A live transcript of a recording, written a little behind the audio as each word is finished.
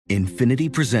Infinity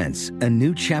presents a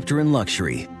new chapter in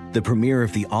luxury, the premiere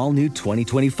of the all-new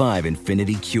 2025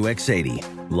 Infinity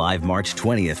QX80, live March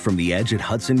 20th from the Edge at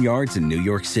Hudson Yards in New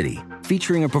York City,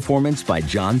 featuring a performance by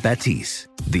John Batiste.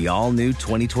 The all-new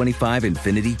 2025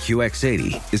 Infinity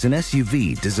QX80 is an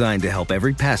SUV designed to help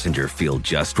every passenger feel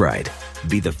just right.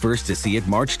 Be the first to see it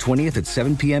March 20th at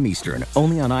 7 p.m. Eastern,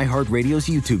 only on iHeartRadio's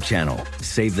YouTube channel.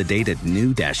 Save the date at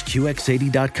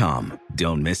new-QX80.com.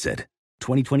 Don't miss it.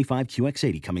 2025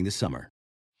 QX80 coming this summer.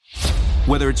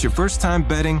 Whether it's your first time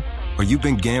betting or you've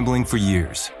been gambling for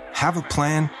years, have a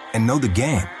plan and know the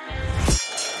game.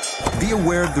 Be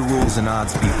aware of the rules and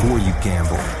odds before you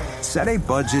gamble. Set a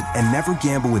budget and never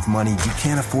gamble with money you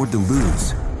can't afford to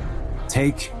lose.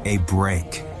 Take a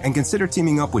break and consider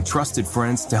teaming up with trusted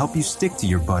friends to help you stick to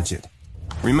your budget.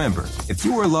 Remember, if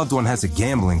you or a loved one has a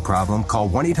gambling problem, call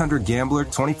 1-800-GAMBLER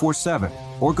 24/7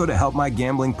 or go to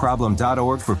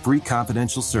helpmygamblingproblem.org for free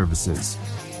confidential services.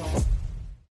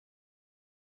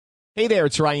 Hey there,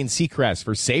 it's Ryan Seacrest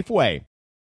for Safeway.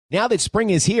 Now that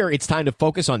spring is here, it's time to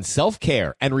focus on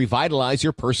self-care and revitalize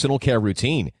your personal care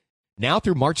routine. Now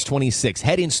through March 26,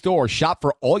 head in store, shop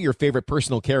for all your favorite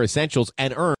personal care essentials,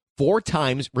 and earn 4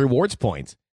 times rewards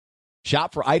points.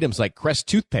 Shop for items like Crest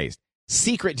toothpaste,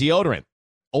 Secret deodorant,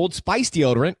 Old Spice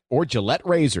deodorant, or Gillette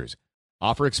razors.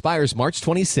 Offer expires March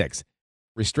 26.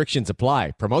 Restrictions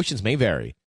apply. Promotions may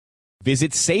vary.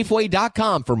 Visit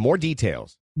Safeway.com for more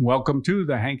details. Welcome to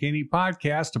the Hank Haney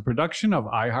Podcast, a production of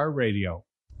iHeartRadio.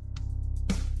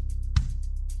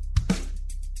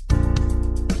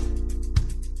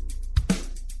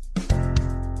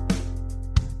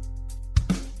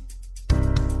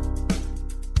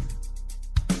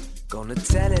 Gonna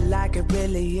tell it like it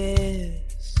really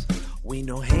is. We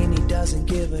know Haney doesn't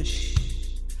give a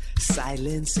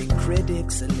Silencing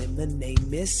critics, eliminate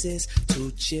misses.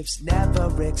 2 chips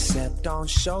never accept on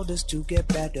shoulders to get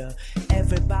better.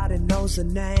 Everybody knows the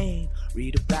name,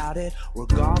 read about it. We're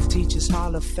golf teachers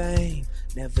Hall of Fame,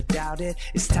 never doubt it.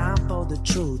 It's time for the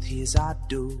truth, here's our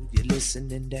dude. You're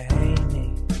listening to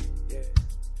Haney, yeah.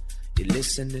 You're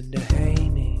listening to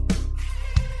Haney.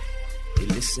 You're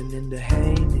listening to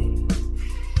Haney.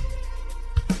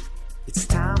 It's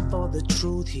time for the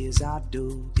truth, here's our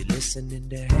dude. You're listening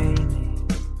to Haney,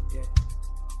 yeah.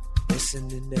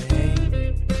 Listening to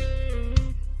Haney.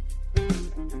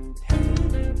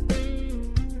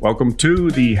 Welcome to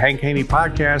the Hank Haney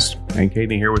Podcast. Hank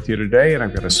Haney here with you today, and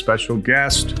I've got a special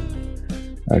guest,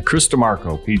 Chris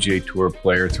DiMarco, PGA Tour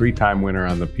player, 3-time winner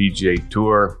on the PGA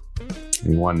Tour.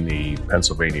 He won the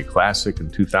Pennsylvania Classic in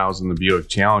 2000, the Buick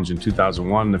Challenge in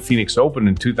 2001, the Phoenix Open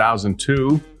in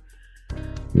 2002.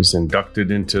 He was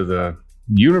inducted into the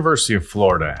University of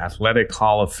Florida Athletic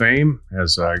Hall of Fame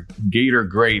as a Gator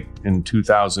great in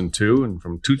 2002. And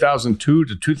from 2002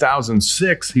 to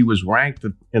 2006, he was ranked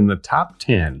in the top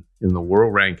 10 in the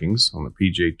world rankings on the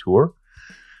PGA Tour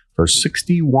for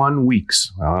 61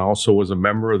 weeks. Also was a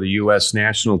member of the U.S.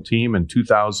 national team in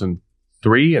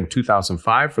 2003 and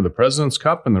 2005 for the President's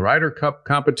Cup and the Ryder Cup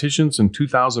competitions in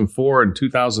 2004 and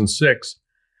 2006.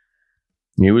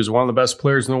 He was one of the best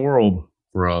players in the world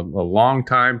for a long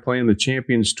time, playing the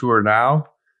Champions Tour now,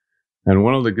 and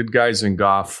one of the good guys in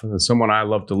golf, someone I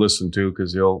love to listen to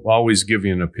because he'll always give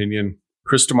you an opinion.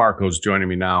 Chris DiMarco is joining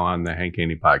me now on the Hank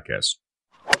Haney Podcast.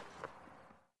 All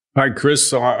right, Chris,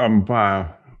 so I'm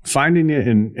finding you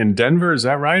in Denver, is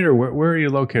that right? Or where are you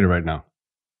located right now?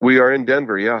 We are in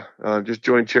Denver, yeah. Just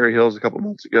joined Cherry Hills a couple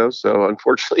months ago, so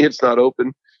unfortunately it's not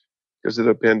open because of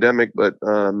the pandemic, but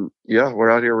yeah, we're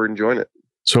out here, we're enjoying it.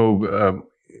 So,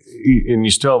 and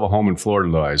you still have a home in Florida,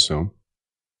 though, I assume?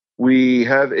 We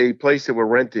have a place that we're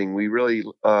renting. We really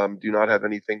do not have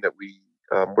anything that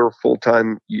we're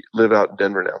full-time, live out in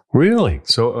Denver now. Really?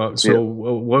 So Yeah.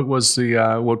 What was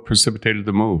what precipitated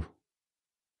the move?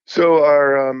 So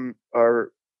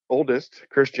our oldest,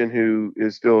 Christian, who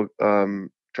is still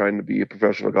trying to be a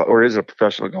professional golfer, or is a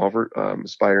professional golfer,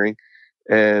 aspiring,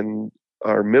 and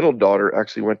our middle daughter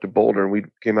actually went to Boulder, and we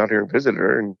came out here and visited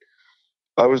her, and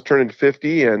I was turning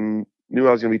 50 and knew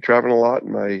I was going to be traveling a lot.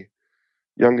 And my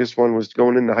youngest one was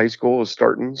going into high school, was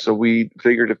starting. So we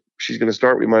figured if she's going to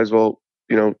start, we might as well,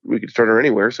 we could start her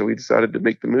anywhere. So we decided to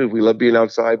make the move. We love being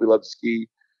outside. We love to ski.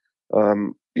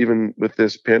 Even with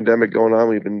this pandemic going on,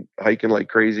 we've been hiking like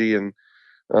crazy and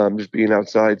just being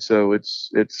outside. So it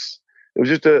was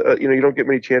just you don't get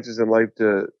many chances in life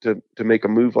to make a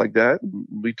move like that.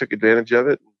 We took advantage of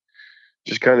it.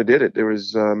 Just kind of did it. There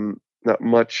was, not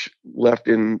much left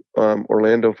in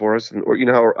Orlando for us, or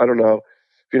I don't know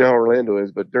if you know how Orlando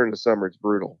is, but during the summer it's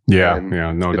brutal. Yeah,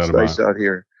 no doubt about it. It's nice out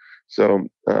here, So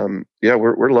yeah,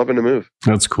 we're loving the move.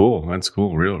 That's cool. That's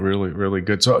cool. Really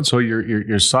good. So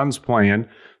your son's playing.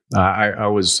 I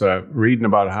was reading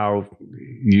about how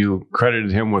you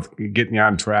credited him with getting you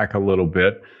on track a little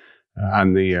bit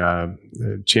on the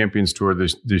Champions Tour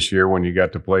this year when you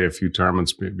got to play a few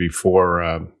tournaments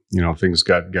before things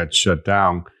got shut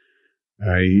down.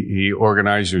 He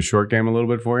organized your short game a little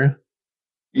bit for you.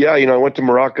 Yeah, I went to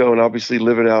Morocco, and obviously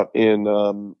living out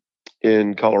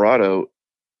in Colorado,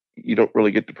 you don't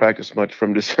really get to practice much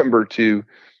from December to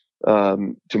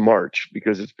March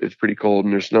because it's pretty cold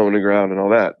and there's snow on the ground and all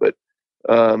that. But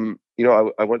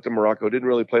I went to Morocco, didn't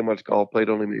really play much golf, played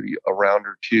only maybe a round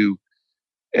or two,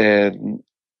 and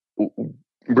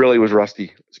really was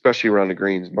rusty, especially around the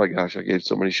greens. My gosh, I gave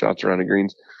so many shots around the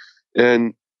greens.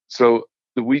 And so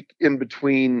the week in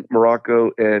between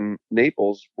Morocco and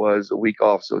Naples was a week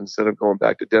off. So instead of going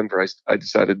back to Denver, I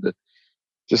decided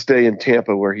to stay in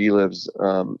Tampa where he lives.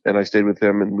 And I stayed with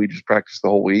him, and we just practiced the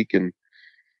whole week. And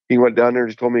he went down there and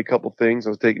just told me a couple things. I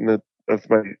was taking my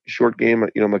short game.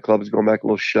 My club was going back a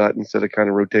little shut instead of kind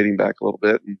of rotating back a little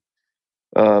bit.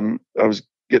 And I was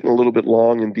getting a little bit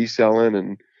long and decelling.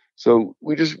 And so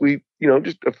we just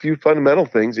a few fundamental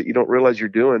things that you don't realize you're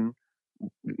doing,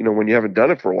 when you haven't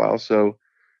done it for a while. So,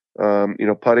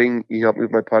 putting, he helped me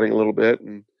with my putting a little bit.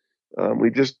 And we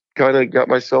just kind of got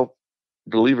myself,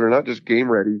 believe it or not, just game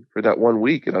ready for that 1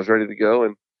 week. And I was ready to go,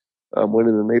 and went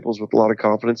into Naples with a lot of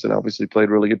confidence, and obviously played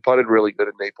really good, putted really good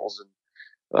in Naples.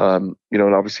 And,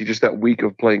 and obviously just that week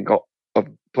of playing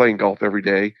golf every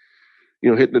day,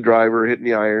 hitting the driver, hitting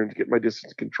the irons, getting my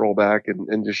distance control back,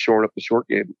 and just shoring up the short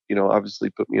game, obviously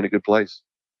put me in a good place.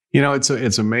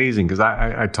 It's amazing because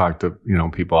I talk to,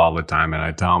 people all the time, and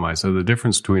I tell them, I said, the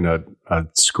difference between a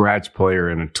scratch player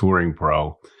and a touring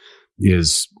pro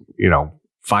is,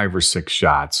 5 or 6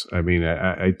 shots. I mean,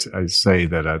 I say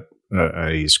that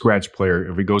a scratch player,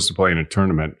 if he goes to play in a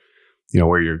tournament,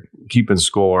 where you're keeping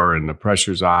score and the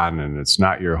pressure's on and it's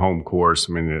not your home course.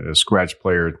 I mean, a scratch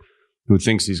player who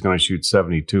thinks he's going to shoot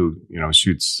 72,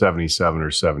 shoots 77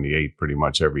 or 78 pretty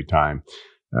much every time.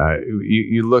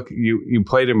 You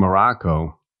played in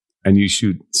Morocco and you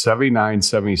shoot 79,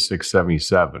 76,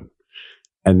 77.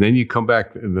 And then you come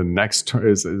back in the next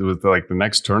the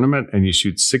next tournament and you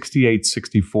shoot 68,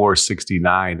 64,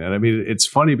 69. And I mean, it's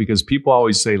funny because people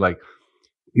always say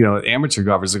amateur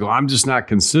golfers, they go, I'm just not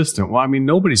consistent. Well, I mean,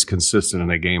 nobody's consistent in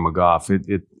a game of golf.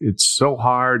 It's so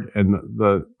hard. And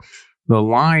the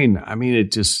line, I mean,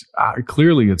 it just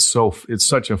clearly it's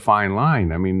such a fine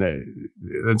line. I mean,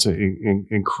 it's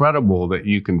incredible that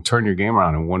you can turn your game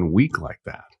around in 1 week like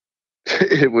that.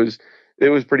 It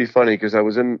was pretty funny because I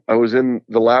was in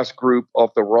the last group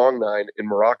off the wrong 9 in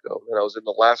Morocco, and I was in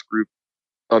the last group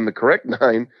on the correct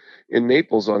 9 in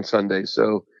Naples on Sunday.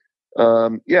 So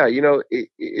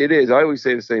it is. I always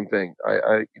say the same thing.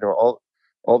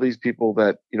 All these people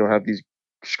that have these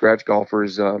scratch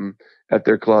golfers at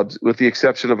their clubs, with the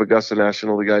exception of Augusta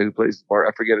National, the guy who plays the mark,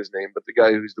 I forget his name, but the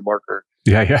guy who's the marker.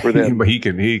 Yeah, for them. But he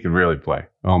can really play.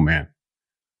 Oh man.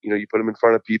 You put them in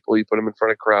front of people, you put them in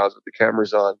front of crowds with the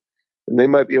cameras on, and they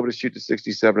might be able to shoot to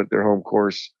 67 at their home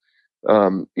course,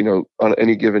 on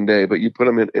any given day. But you put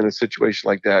them in a situation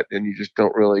like that, and you just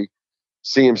don't really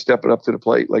see them stepping up to the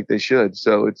plate like they should.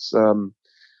 So it's,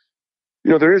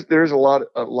 there's a lot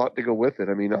to go with it.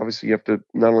 I mean, obviously you have to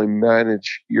not only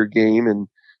manage your game and,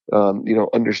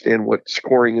 understand what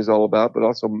scoring is all about, but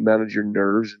also manage your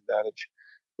nerves and manage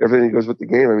everything that goes with the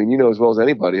game. I mean, as well as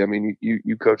anybody. I mean,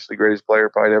 you coach the greatest player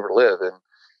probably ever live, and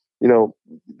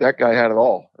that guy had it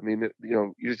all. I mean,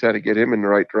 you just had to get him in the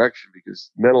right direction because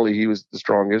mentally he was the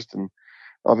strongest, and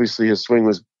obviously his swing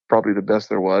was probably the best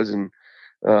there was. And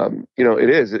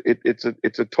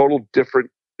it's a total different.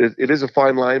 It is a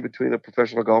fine line between a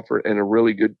professional golfer and a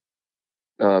really good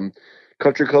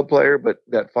country club player, but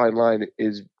that fine line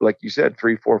is, like you said,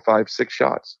 3, 4, 5, 6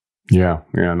 shots. Yeah,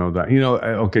 I know that.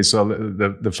 Okay, so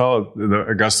the fellow, the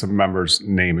Augusta member's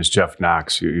name is Jeff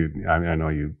Knox. I know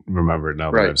you remember it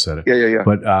now that I've said it. Yeah.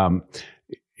 But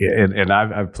and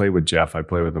I've played with Jeff. I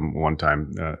played with him one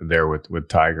time there with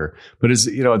Tiger. But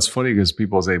it's funny because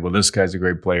people say, well, this guy's a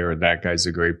great player, and that guy's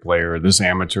a great player. This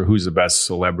amateur, who's the best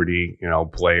celebrity,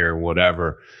 player,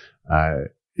 whatever.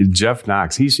 Jeff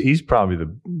Knox, he's probably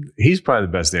the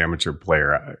best amateur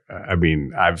player. I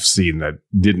mean, I've seen that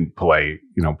didn't play,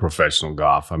 professional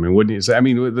golf. I mean, wouldn't you say? I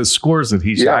mean, the scores that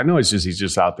he's I know he's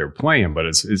just out there playing, but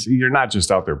it's you're not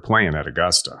just out there playing at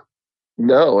Augusta.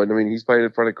 No, and I mean he's playing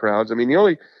in front of crowds. I mean,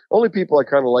 the only people I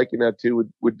kind of like in that too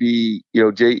would be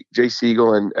Jay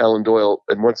Siegel and Alan Doyle.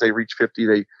 And once they reach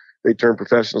 50, they turn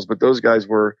professionals. But those guys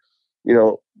were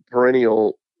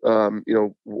perennial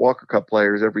Walker Cup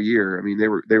players every year. I mean,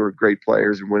 they were great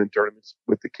players and winning tournaments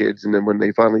with the kids. And then when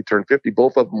they finally turned 50,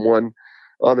 both of them won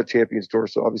on the Champions Tour.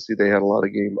 So obviously they had a lot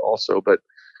of game also. But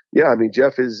yeah, I mean,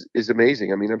 Jeff is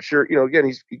amazing. I mean, I'm sure, again,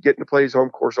 he's getting to play his home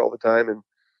course all the time,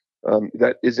 and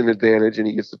that is an advantage, and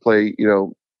he gets to play,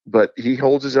 but he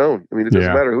holds his own. I mean, it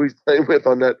doesn't matter who he's playing with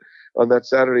on that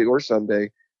Saturday or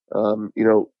Sunday.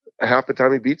 Half the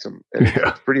time he beats them. And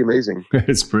it's pretty amazing.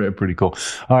 It's pretty cool.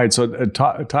 All right. So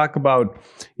talk about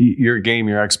your game,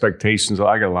 your expectations.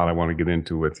 I got a lot I want to get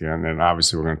into with you. And then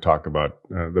obviously we're going to talk about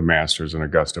the Masters in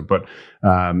Augusta. But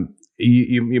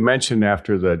you mentioned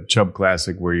after the Chubb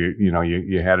Classic where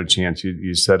you had a chance,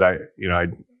 you said,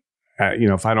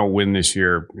 if I don't win this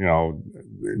year,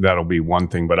 that'll be one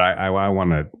thing. But I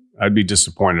want to, I'd be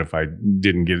disappointed if I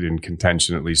didn't get in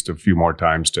contention at least a few more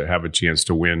times to have a chance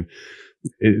to win.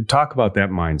 Talk about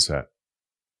that mindset.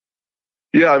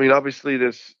 Yeah, I mean, obviously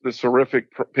this horrific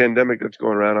pandemic that's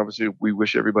going around, obviously we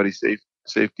wish everybody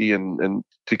safety and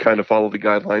to kind of follow the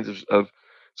guidelines of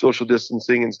social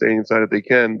distancing and staying inside if they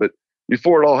can. But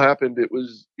before it all happened, it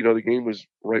was, the game was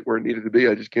right where it needed to be.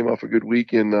 I just came off a good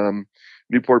week in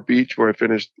Newport Beach where I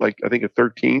finished I think a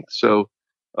 13th. So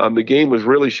the game was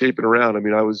really shaping around. I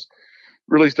mean, I was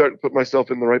really starting to put myself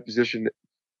in the right position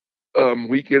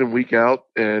week in and week out,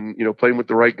 and playing with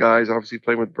the right guys. Obviously,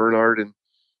 playing with Bernard and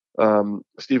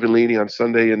Stephen Leaney on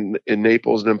Sunday in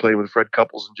Naples, and then playing with Fred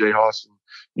Couples and Jay Haas in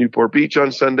Newport Beach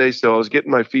on Sunday. So I was getting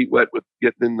my feet wet with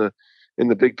getting in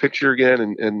the big picture again,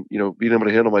 and being able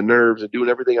to handle my nerves and doing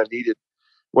everything I needed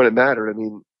when it mattered. I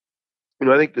mean,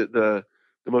 I think that the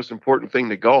most important thing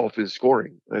to golf is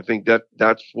scoring. I think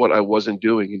that's what I wasn't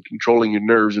doing, and controlling your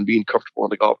nerves and being comfortable on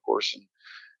the golf course,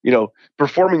 and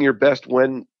performing your best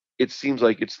when it seems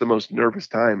like it's the most nervous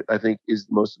time, I think, is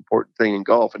the most important thing in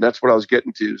golf. And that's what I was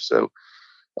getting to. So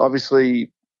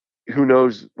obviously, who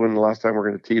knows when the last time we're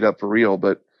going to tee it up for real,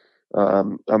 but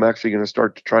I'm actually going to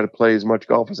start to try to play as much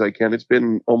golf as I can. It's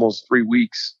been almost 3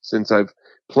 weeks since I've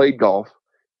played golf.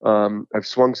 I've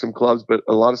swung some clubs, but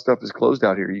a lot of stuff is closed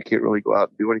out here. You can't really go out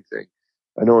and do anything.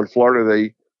 I know in Florida,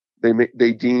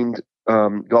 they deemed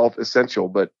golf essential,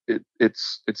 but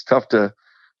it's tough to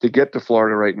get to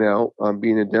Florida right now,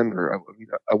 being in Denver.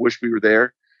 I wish we were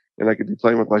there and I could be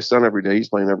playing with my son every day. He's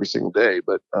playing every single day.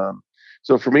 But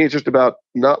so for me, it's just about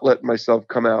not letting myself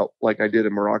come out like I did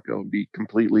in Morocco and be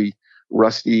completely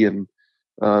rusty. And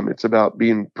it's about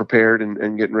being prepared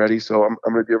and getting ready. So I'm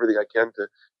going to do everything I can to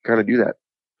kind of do that.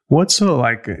 What's the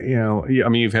I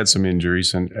mean, you've had some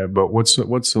injuries, but what's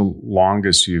the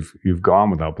longest you've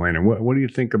gone without playing? And what do you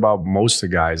think about most of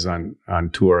the guys on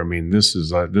tour? I mean, this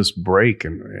is this break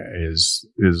and is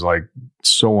like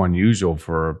so unusual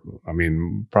for,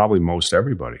 probably most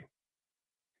everybody.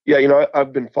 Yeah,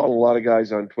 I've been following a lot of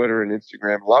guys on Twitter and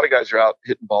Instagram. A lot of guys are out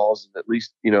hitting balls and at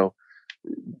least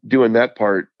doing that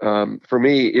part. For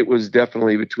me, it was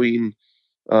definitely between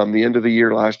the end of the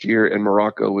year last year and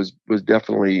Morocco was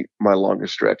definitely my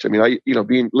longest stretch. I mean,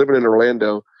 living in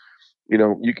Orlando, you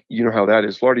know how that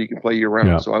is. Florida, you can play year round.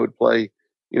 Yeah. So I would play,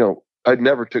 I'd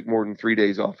never took more than 3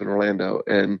 days off in Orlando,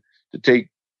 and to take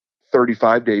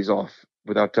 35 days off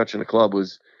without touching a club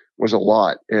was a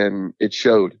lot, and it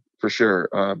showed for sure.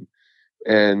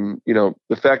 And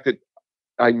the fact that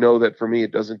I know that for me,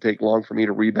 it doesn't take long for me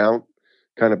to rebound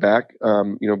kind of back,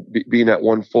 being at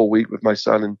 1 full week with my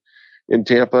son in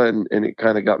Tampa, and it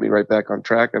kind of got me right back on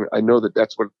track. I know that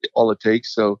that's all it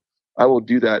takes. So I will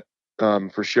do that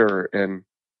for sure. And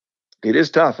it is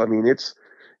tough. I mean, it's,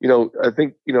 I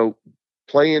think,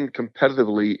 playing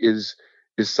competitively is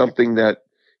something that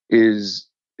is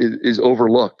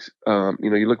overlooked.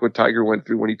 You look what Tiger went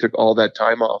through when he took all that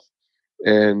time off,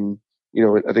 and,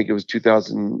 I think it was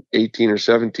 2018 or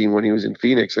 17 when he was in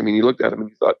Phoenix. I mean, you looked at him and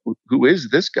you thought, who is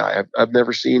this guy? I've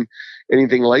never seen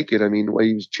anything like it. I mean, the way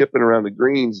he was chipping around the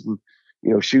greens and,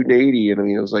 shooting 80. And I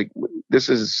mean, it was like, this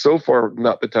is so far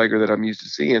not the Tiger that I'm used to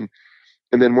seeing.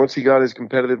 And then once he got his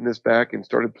competitiveness back and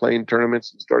started playing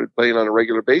tournaments and started playing on a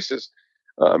regular basis,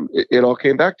 it all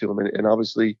came back to him. And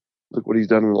obviously, look what he's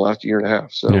done in the last year and a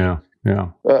half. So yeah.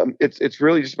 It's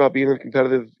really just about being in a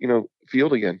competitive,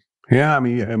 field again. Yeah, I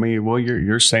mean, well,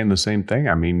 you're saying the same thing.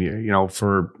 I mean,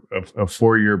 for a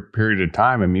 4-year period of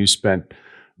time, I mean, you spent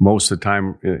most of the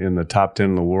time in the top 10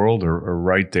 in the world or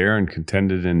right there and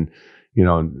contended in,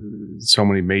 so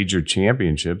many major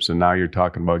championships. And now you're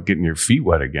talking about getting your feet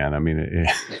wet again. I mean,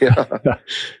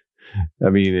 I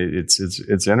mean,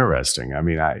 it's interesting. I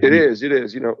mean, it is,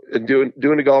 and doing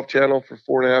the Golf Channel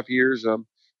for 4.5 years.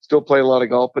 Still playing a lot of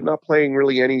golf, but not playing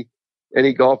really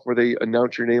any golf where they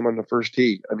announce your name on the first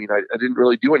tee. I mean, I didn't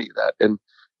really do any of that. And,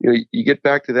 you get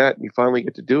back to that and you finally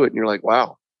get to do it and you're like,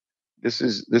 wow, this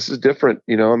is different.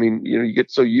 I mean, you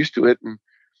get so used to it,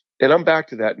 and I'm back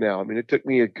to that now. I mean, it took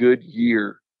me a good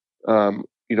year, from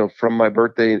my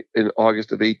birthday in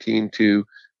August of 18 to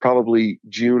probably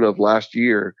June of last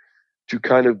year to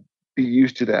kind of be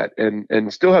used to that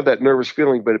and still have that nervous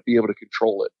feeling, but be able to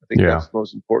control it. I think that's the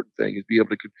most important thing, is be able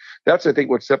to. That's, I think,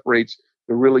 what separates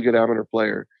the really good amateur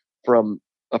player from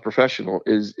a professional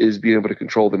is being able to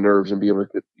control the nerves and be able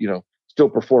to, still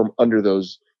perform under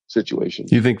those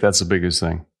situations. You think that's the biggest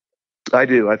thing? I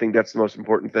do. I think that's the most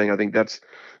important thing. I think that's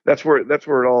where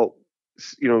it all,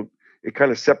 it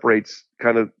kind of separates,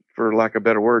 kind of, for lack of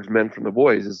better words, men from the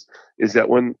boys, is that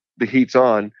when the heat's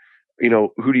on,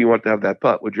 who do you want to have that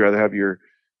putt? Would you rather have your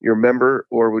member,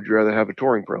 or would you rather have a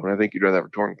touring pro? And I think you'd rather have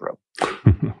a touring pro.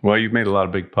 Well, you've made a lot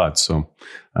of big putts, so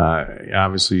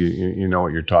obviously you know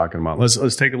what you're talking about.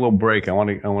 Let's take a little break. I want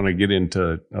to get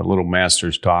into a little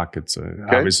Masters talk. It's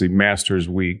obviously Masters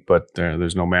week, but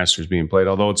there's no Masters being played,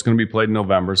 although it's going to be played in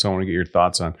November. So I want to get your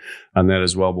thoughts on that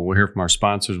as well. But we'll hear from our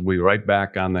sponsors. We'll be right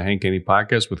back on the Hank Haney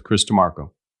Podcast with Chris DiMarco.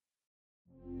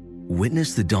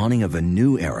 Witness the dawning of a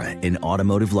new era in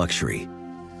automotive luxury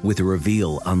with a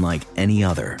reveal unlike any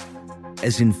other,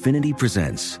 as Infiniti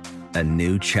presents a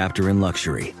new chapter in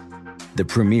luxury, the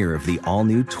premiere of the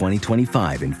all-new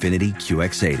 2025 Infiniti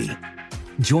QX80.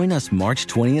 Join us March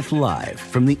 20th live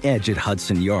from the Edge at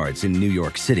Hudson Yards in New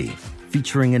York City,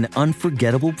 featuring an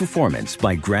unforgettable performance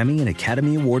by Grammy and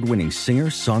Academy Award-winning singer,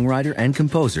 songwriter, and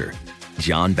composer,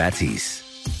 Jon Batiste.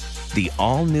 The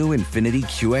all-new Infiniti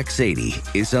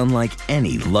QX80 is unlike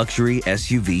any luxury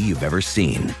SUV you've ever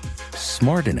seen.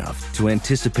 Smart enough to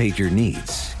anticipate your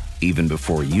needs, even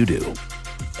before you do.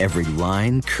 Every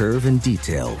line, curve, and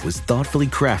detail was thoughtfully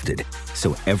crafted,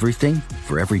 so everything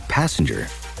for every passenger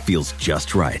feels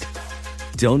just right.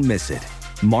 Don't miss it.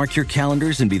 Mark your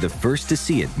calendars and be the first to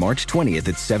see it March 20th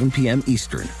at 7 p.m.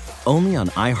 Eastern, only on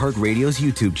iHeartRadio's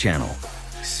YouTube channel.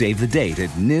 Save the date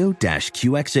at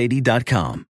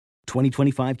new-QX80.com.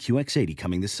 2025 QX80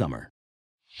 coming this summer.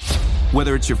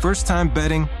 Whether it's your first time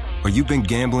betting or you've been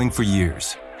gambling for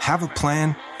years, have a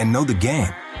plan and know the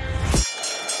game.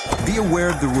 Be aware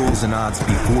of the rules and odds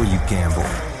before you gamble.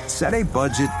 Set a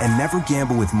budget and never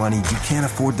gamble with money you can't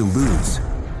afford to lose.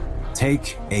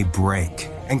 Take a break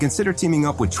and consider teaming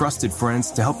up with trusted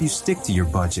friends to help you stick to your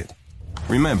budget.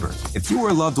 Remember, if you or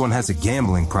a loved one has a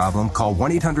gambling problem, call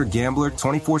 1-800-GAMBLER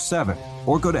 24/7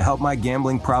 or go to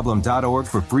helpmygamblingproblem.org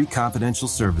for free confidential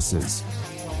services.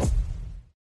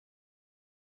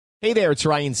 Hey there, it's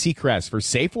Ryan Seacrest for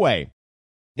Safeway.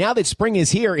 Now that spring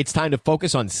is here, it's time to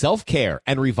focus on self-care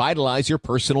and revitalize your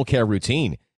personal care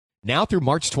routine. Now through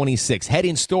March 26, head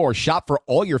in store, shop for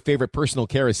all your favorite personal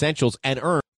care essentials, and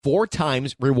earn 4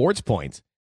 times rewards points.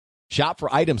 Shop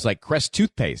for items like Crest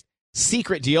toothpaste,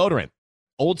 Secret deodorant,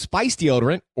 Old Spice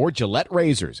deodorant, or Gillette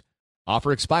razors.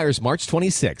 Offer expires March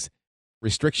 26.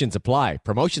 Restrictions apply.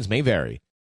 Promotions may vary.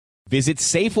 Visit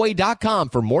Safeway.com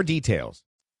for more details.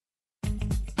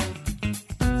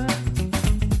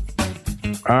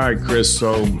 All right, Chris.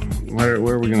 So where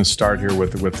are we going to start here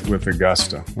with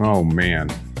Augusta? Oh man,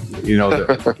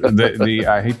 the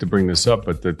I hate to bring this up,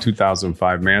 but the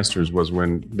 2005 Masters was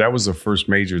that was the first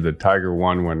major that Tiger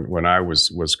won when I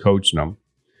was coaching him.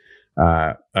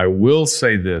 I will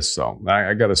say this though.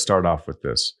 I got to start off with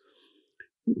this.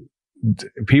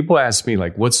 People ask me,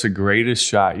 like, what's the greatest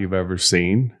shot you've ever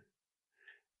seen?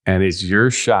 And it's your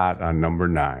shot on number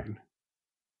 9.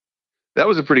 That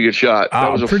was a pretty good shot.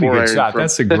 That was a pretty good shot. From...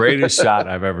 That's the greatest shot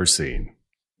I've ever seen.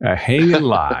 A hang and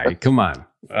lie. Come on.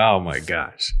 Oh my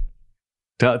gosh.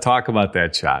 Talk about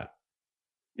that shot.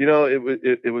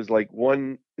 It was like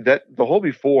the hole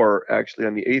before, actually,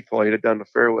 on the 8th hole, I hit it down the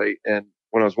fairway, and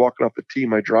when I was walking off the tee,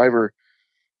 my driver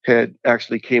had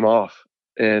actually came off,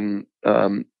 and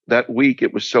that week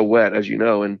it was so wet, as you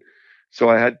know, and so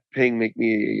I had Ping make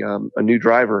me a new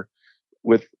driver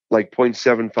with like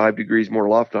 0.75 degrees more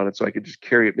loft on it, so I could just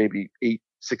carry it maybe 8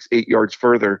 yards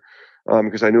further,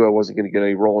 because I knew I wasn't going to get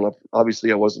any rolling up.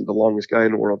 Obviously, I wasn't the longest guy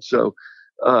in the world, so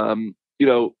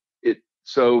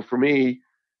So for me,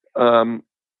 getting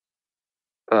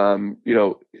on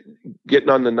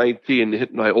the 9th tee and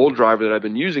hitting my old driver that I've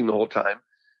been using the whole time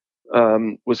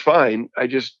was fine.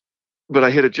 But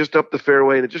I hit it just up the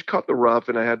fairway, and it just caught the rough,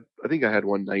 and I think I had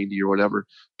 190 or whatever,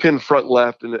 pin front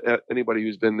left, and anybody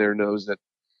who's been there knows that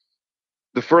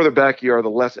the further back you are, the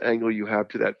less angle you have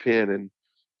to that pin. And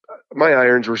my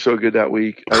irons were so good that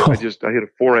week. I hit a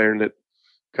 4-iron that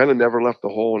kind of never left the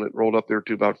hole, and it rolled up there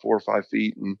to about 4 or 5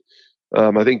 feet. And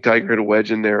I think Tiger hit a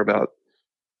wedge in there about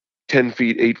 10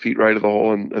 feet, 8 feet right of the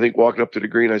hole. And I think walking up to the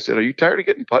green, I said, "Are you tired of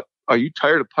getting are you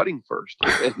tired of putting first?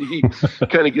 And he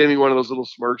kind of gave me one of those little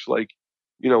smirks, like,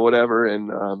 whatever.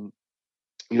 And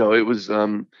it was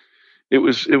fun. It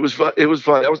was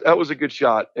fun. That was a good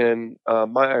shot. And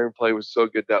my iron play was so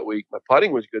good that week. My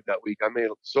putting was good that week. I made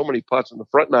so many putts on the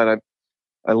front nine.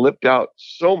 I lipped out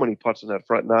so many putts in that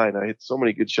front nine. I hit so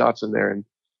many good shots in there. And,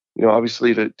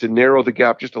 obviously to narrow the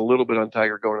gap just a little bit on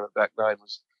Tiger going to the back nine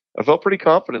I felt pretty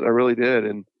confident. I really did.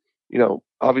 And,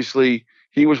 obviously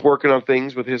he was working on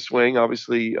things with his swing.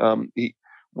 Obviously, he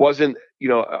wasn't,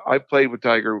 I played with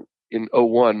Tiger in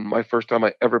 2001. My first time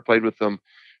I ever played with him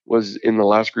was in the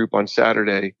last group on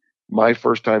Saturday. My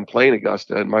first time playing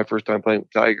Augusta and my first time playing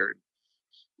with Tiger.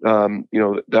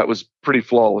 That was pretty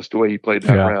flawless the way he played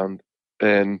that round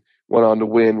and went on to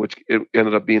win, which it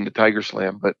ended up being the Tiger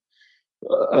Slam. But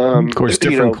of course,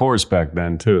 different course back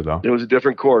then too, though. It was a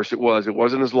different course. It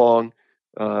wasn't as long,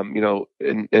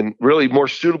 and really more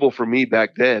suitable for me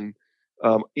back then.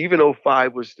 Even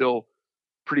 2005 was still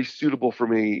pretty suitable for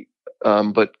me.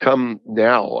 But come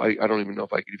now, I don't even know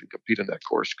if I could even compete on that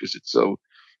course because it's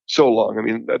so long. I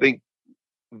mean, I think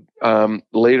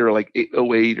later, like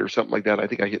 808 or something like that, I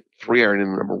think I hit 3-iron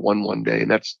in number one day, and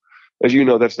that's, as you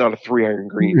know, that's not a 3-iron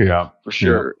green, for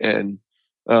sure. Yeah. And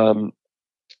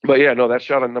but yeah, no, that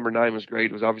shot on number 9 was great.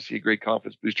 It was obviously a great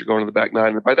confidence booster going to the back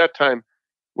nine. And by that time,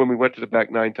 when we went to the back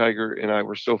nine, Tiger and I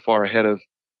were so far ahead of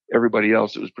everybody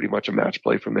else, it was pretty much a match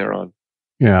play from there on.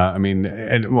 Yeah, I mean,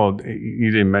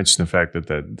 you didn't mention the fact that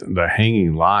the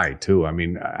hanging lie too. I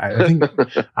mean, I think,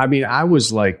 I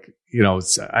was like,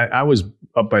 I was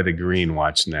up by the green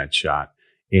watching that shot,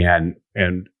 and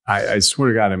I swear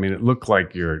to God, I mean, it looked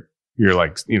like you're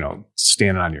like,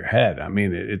 standing on your head. I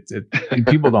mean, it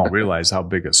people don't realize how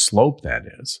big a slope that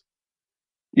is.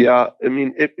 Yeah, I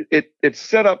mean, it's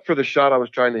set up for the shot I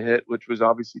was trying to hit, which was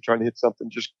obviously trying to hit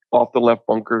something just off the left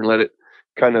bunker and let it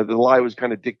the lie was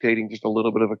kind of dictating just a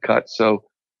little bit of a cut. So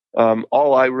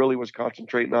all I really was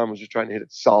concentrating on was just trying to hit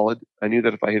it solid. I knew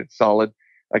that if I hit it solid,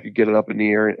 I could get it up in the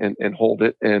air and hold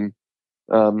it. And,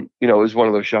 it was one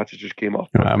of those shots that just came off.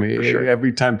 I mean, for sure.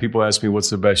 Every time people ask me what's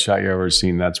the best shot you ever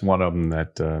seen, that's one of them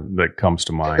that comes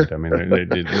to mind. I mean,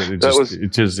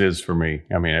 it just is for me.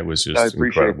 I mean, it was just I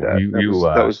appreciate incredible.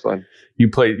 That was fun. You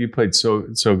played so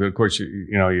good. Of course,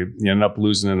 you ended up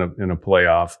losing in a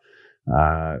playoff.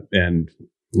 And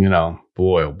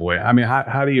boy, oh boy. I mean,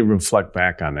 how do you reflect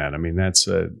back on that? I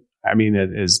mean, it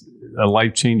is a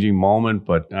life-changing moment,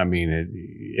 but I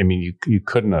mean, you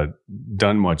couldn't have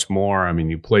done much more. I mean,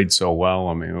 you played so well.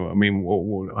 I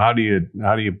mean, how do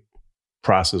you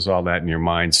process all that in your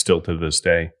mind still to this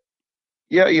day?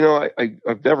 Yeah.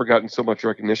 I've never gotten so much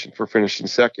recognition for finishing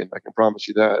second. I can promise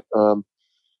you that.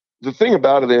 The thing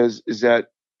about it is that,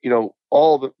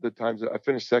 all the times that I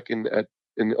finished second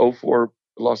in 2004,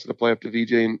 I lost in the playoff to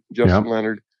VJ and Justin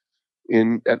Leonard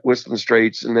at Whistling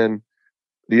Straits, and then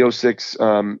the 2006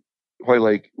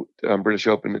 Hoylake British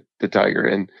Open to Tiger,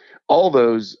 and all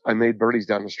those I made birdies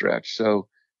down the stretch. So,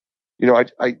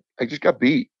 I just got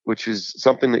beat, which is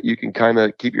something that you can kind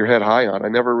of keep your head high on. I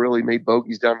never really made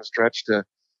bogeys down the stretch to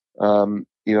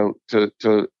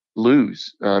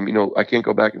lose. I can't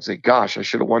go back and say, gosh, I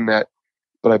should have won that,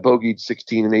 but I bogeyed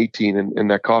 16 and 18,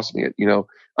 and that cost me it.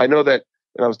 I know that.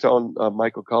 And I was telling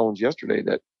Michael Collins yesterday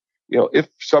that, if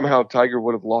somehow Tiger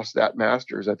would have lost that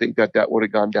Masters, I think that would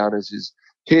have gone down as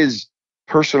his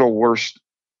personal worst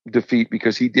defeat,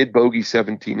 because he did bogey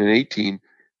 17 and 18,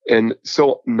 and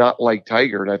so not like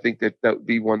Tiger. And I think that would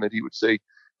be one that he would say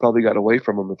probably got away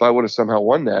from him. If I would have somehow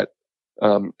won that,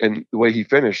 and the way he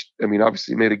finished, I mean,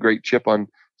 obviously made a great chip on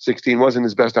 16, wasn't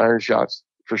his best iron shots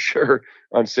for sure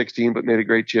on 16, but made a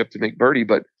great chip to make birdie.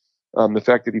 But the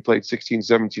fact that he played 16,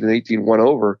 17, and 18, won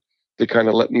over to kind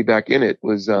of let me back in it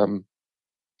was,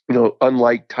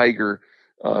 unlike Tiger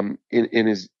in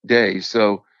his day.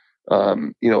 So,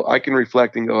 I can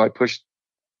reflect and go, I pushed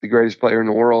the greatest player in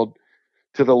the world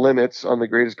to the limits on the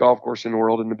greatest golf course in the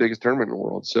world and the biggest tournament in the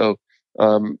world. So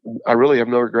I really have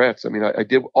no regrets. I mean, I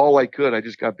did all I could. I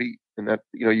just got beat. And that,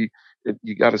 you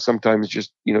got to sometimes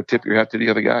just, tip your hat to the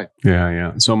other guy.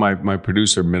 Yeah. So my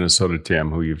producer, Minnesota Tim,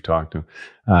 who you've talked to,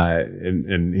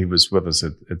 and he was with us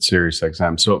at Sirius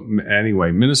XM. So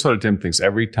anyway, Minnesota Tim thinks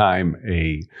every time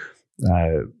a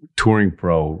touring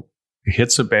pro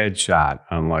hits a bad shot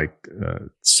on like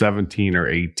 17 or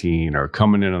 18 or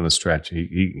coming in on the stretch,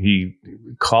 he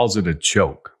calls it a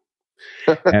choke.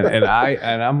 and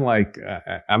I'm like,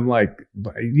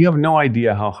 you have no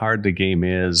idea how hard the game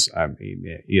is. I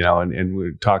mean, and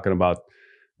we're talking about,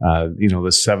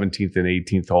 the 17th and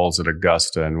 18th holes at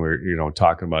Augusta, and we're,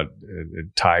 talking about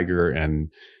Tiger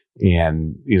and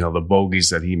the bogeys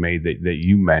that he made that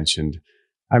you mentioned.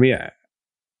 I mean,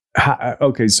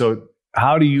 Okay, so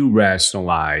how do you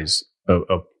rationalize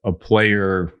a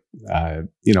player,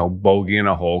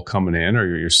 bogeying a hole coming in,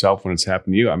 or yourself when it's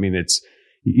happened to you? I mean,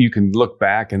 you can look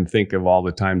back and think of all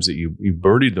the times that you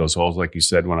birdied those holes, like you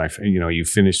said, when you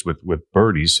finished with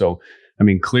birdies. So, I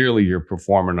mean, clearly you're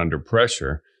performing under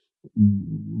pressure.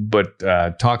 But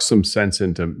talk some sense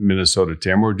into Minnesota,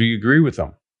 Tim, or do you agree with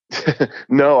them?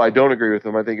 No, I don't agree with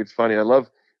them. I think it's funny. I love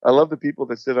the people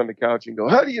that sit on the couch and go,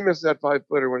 "How do you miss that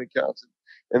 5-footer when it counts?"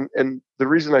 And the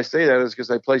reason I say that is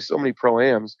because I play so many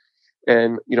pro-ams,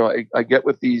 and I get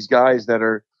with these guys that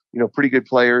are pretty good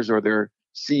players, or they're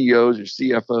CEOs or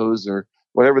CFOs or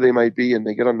whatever they might be, and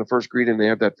they get on the first green and they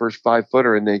have that first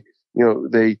 5-footer, and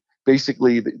they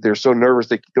basically they're so nervous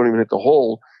they don't even hit the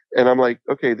hole. And I'm like,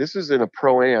 okay, this is in a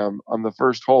pro-am on the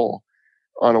first hole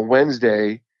on a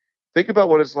Wednesday. Think about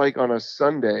what it's like on a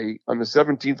Sunday on the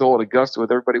 17th hole at Augusta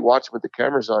with everybody watching with the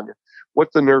cameras on you.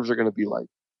 What the nerves are going to be like.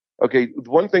 Okay,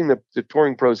 one thing that the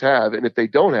touring pros have, and if they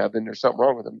don't have, then there's something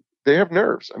wrong with them. They have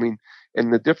nerves. I mean,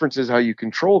 and the difference is how you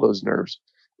control those nerves.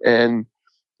 And,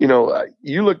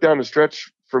 you look down the stretch,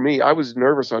 for me, I was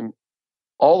nervous on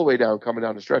all the way down coming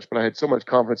down the stretch, but I had so much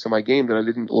confidence in my game that I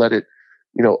didn't let it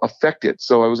affect it.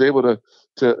 So I was able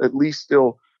to at least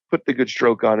still put the good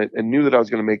stroke on it and knew that I was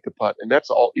going to make the putt. And that's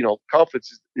all,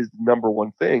 confidence is the number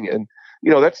one thing. And,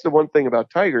 that's the one thing about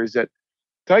Tiger is that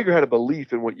Tiger had a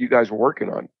belief in what you guys were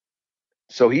working on.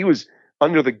 So he was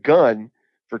under the gun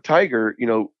for Tiger.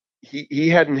 He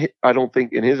hadn't hit, I don't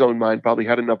think in his own mind, probably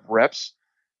had enough reps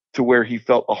to where he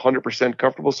felt 100%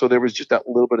 comfortable. So there was just that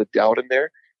little bit of doubt in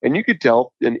there. And you could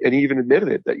tell, and he even admitted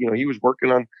it, that, he was working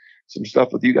on some stuff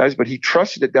with you guys, but he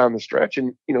trusted it down the stretch,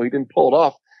 and he didn't pull it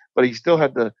off, but he still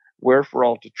had the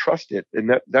wherewithal to trust it,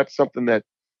 and that's something that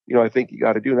I think you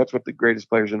got to do, and that's what the greatest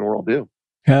players in the world do.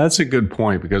 Yeah, that's a good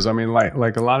point, because I mean,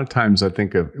 like a lot of times I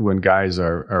think of when guys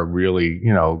are really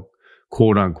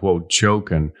quote unquote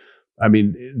choking. I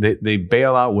mean, they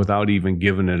bail out without even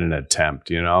giving it an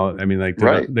attempt, I mean, like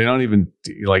they don't even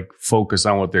like focus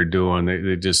on what they're doing.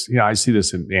 They just, I see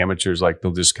this in amateurs, like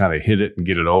they'll just kind of hit it and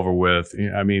get it over with.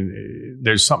 I mean,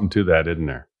 there's something to that, isn't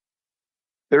there?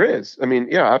 There is. I mean,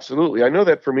 yeah, absolutely. I know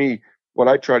that for me, what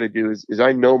I try to do is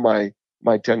I know my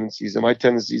tendencies, and my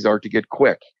tendencies are to get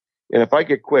quick. And if I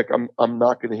get quick, I'm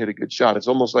not going to hit a good shot. It's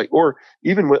almost like, or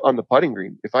even on the putting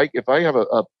green, if I have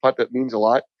a putt that means a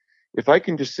lot, if I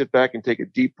can just sit back and take a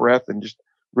deep breath and just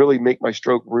really make my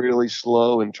stroke really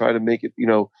slow and try to make it,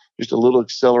 just a little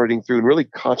accelerating through, and really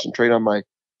concentrate on my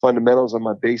fundamentals, on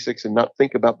my basics, and not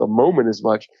think about the moment as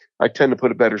much, I tend to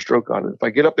put a better stroke on it. If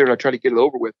I get up there and I try to get it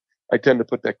over with, I tend to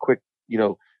put that quick,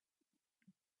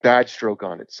 bad stroke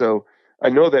on it. So I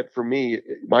know that for me,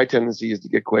 my tendency is to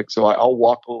get quick. So I'll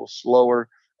walk a little slower.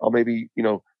 I'll maybe,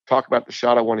 talk about the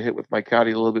shot I want to hit with my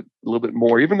caddy a little bit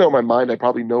more, even though in my mind, I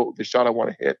probably know the shot I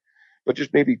want to hit, but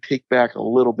just maybe take back a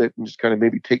little bit and just kind of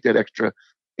maybe take that extra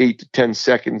 8 to 10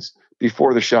 seconds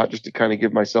before the shot, just to kind of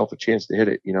give myself a chance to hit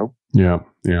it, Yeah.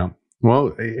 Yeah.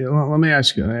 Well, let me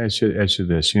ask you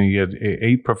this. You had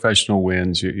 8 professional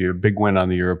wins, your big win on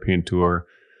the European Tour,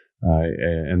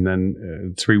 and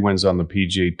then 3 wins on the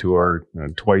PGA Tour,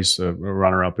 twice a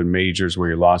runner-up in majors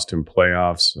where you lost in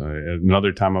playoffs,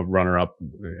 another time a runner-up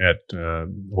at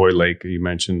Hoylake. You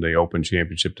mentioned the Open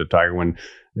Championship to Tiger, when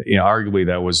arguably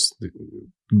that was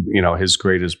his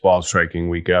greatest ball striking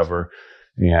week ever.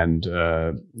 And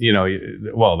the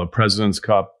President's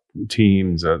Cup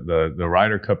teams, the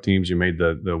Ryder Cup teams, you made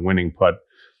the winning putt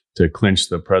to clinch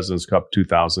the President's Cup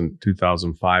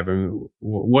 2005. I mean,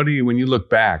 what do you, when you look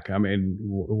back, I mean,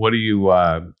 what do you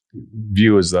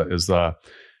view as the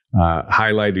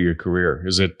highlight of your career?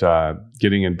 Is it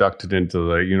getting inducted into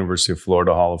the University of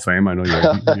Florida Hall of Fame? I know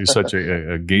you're such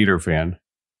a Gator fan.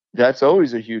 That's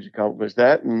always a huge accomplishment.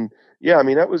 That, and yeah, I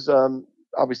mean, that was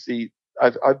obviously,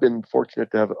 I've been fortunate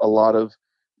to have a lot of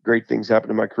great things happen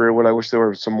in my career. Would I wish there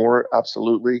were some more?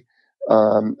 Absolutely.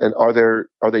 And are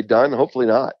they done? Hopefully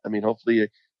not. I mean, hopefully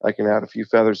I can add a few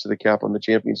feathers to the cap on the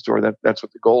Champions Tour. That's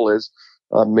what the goal is.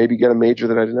 Maybe get a major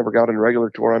that I never got on a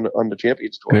regular tour on the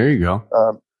Champions Tour. There you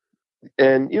go.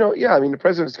 And I mean, the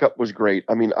President's Cup was great.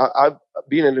 I mean, I've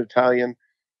being an Italian,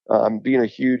 being a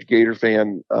huge Gator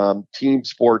fan, team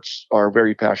sports are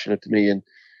very passionate to me. And,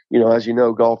 as you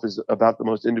know, golf is about the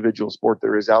most individual sport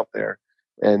there is out there.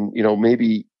 And,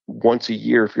 maybe once a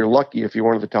year, if you're lucky, if you're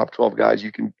one of the top 12 guys,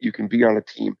 you can be on a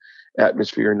team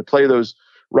atmosphere, and to play those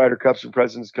Ryder Cups and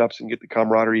President's Cups and get the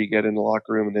camaraderie you get in the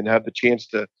locker room, and then have the chance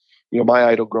to, my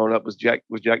idol growing up was Jack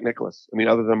Nicklaus. I mean,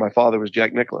 other than my father, was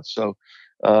Jack Nicklaus. So,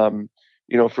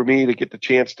 for me to get the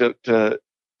chance to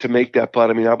make that putt,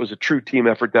 I mean, that was a true team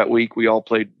effort that week. We all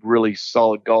played really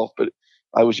solid golf, but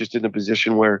I was just in a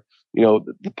position where,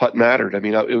 the putt mattered. I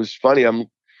mean, it was funny. I'm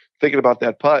thinking about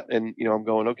that putt and, I'm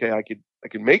going, okay, I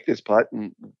could make this putt,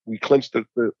 and we clinched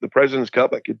the President's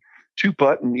Cup. I could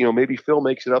 2-putt and, maybe Phil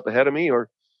makes it up ahead of me, or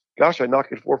gosh, I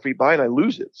knock it 4 feet by and I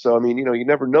lose it. So, I mean, you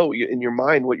never know in your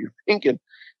mind what you're thinking,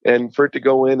 and for it to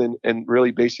go in and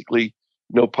really basically,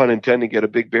 no pun intended, get a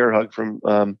big bear hug from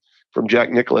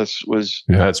Jack Nicklaus was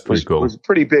that's pretty cool. Was a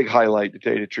pretty big highlight, to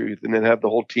tell you the truth. And then have the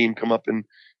whole team come up and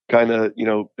kind of,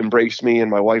 embrace me,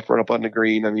 and my wife run up on the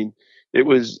green. I mean, it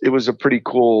was a pretty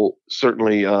cool,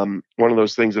 certainly one of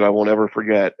those things that I won't ever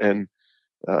forget. And,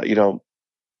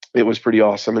 it was pretty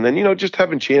awesome. And then, just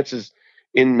having chances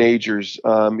in majors,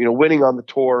 winning on the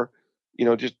tour,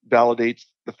 just validates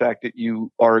the fact that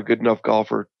you are a good enough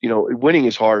golfer. Winning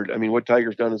is hard. I mean, what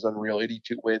Tiger's done is unreal.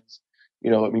 82 wins.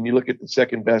 You look at the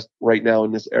second best right now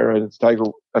in this era, and it's Tiger.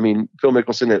 I mean, Phil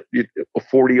Mickelson at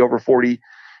 40, over 40.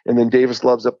 And then Davis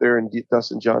Love's up there, and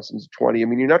Dustin Johnson's 20. I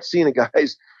mean, you're not seeing the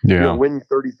guys win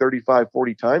 30, 35,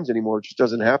 40 times anymore. It just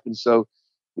doesn't happen. So,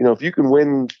 if you can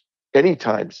win any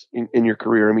times in your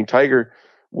career, I mean, Tiger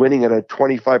winning at a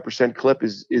 25% clip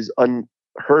is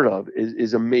unheard of,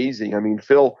 is amazing. I mean,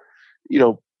 Phil,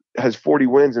 has 40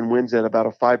 wins and wins at about a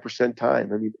 5%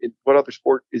 time. I mean, what other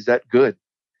sport is that good?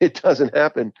 It doesn't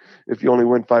happen if you only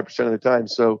win 5% of the time.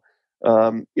 So,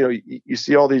 you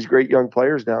see all these great young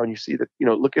players now, and you see that,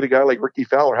 look at a guy like Ricky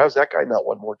Fowler. How's that guy not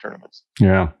won more tournaments?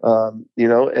 Yeah.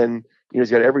 And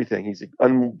he's got everything. He's an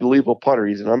unbelievable putter.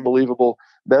 He's an unbelievable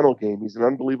mental game. He's an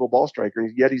unbelievable ball striker.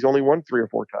 And yet he's only won 3 or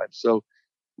 4 times. So,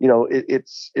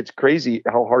 it's crazy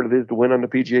how hard it is to win on the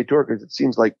PGA Tour, because it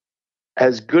seems like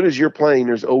as good as you're playing,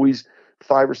 there's always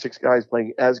 5 or 6 guys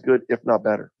playing as good, if not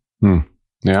better.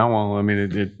 Yeah, well, I mean,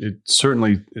 it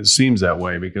certainly seems that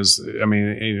way, because, I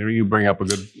mean, you bring up a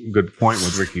good point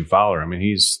with Ricky Fowler. I mean,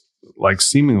 he's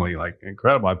seemingly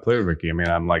incredible. I played with Ricky. I mean,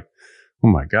 I'm like, oh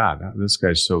my God, this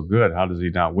guy's so good. How does he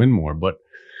not win more? But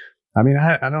I mean,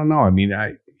 I don't know. I mean,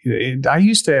 I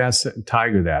used to ask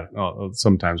Tiger that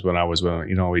sometimes when I was with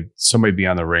him. Somebody be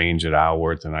on the range at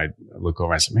Alworth, and I'd look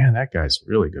over and I said, man, that guy's a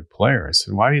really good player. I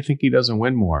said, why do you think he doesn't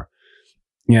win more?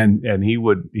 And he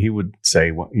would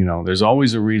say, well, there's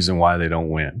always a reason why they don't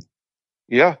win.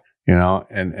 Yeah.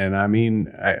 And I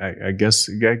mean, I guess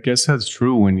that's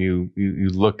true when you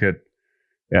look at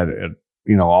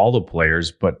all the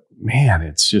players, but man,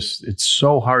 it's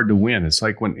so hard to win. It's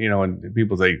like when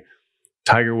people say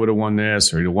Tiger would have won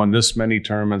this, or he won this many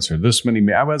tournaments, or this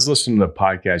many. I was listening to the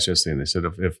podcast yesterday, and they said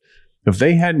if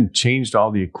they hadn't changed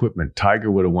all the equipment, Tiger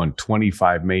would have won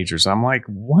 25 majors. I'm like,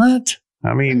 what?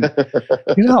 I mean,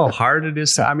 you know how hard it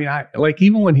is. I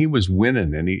even when he was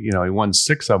winning, and he won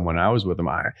 6 of them when I was with him.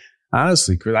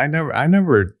 Honestly, Chris, I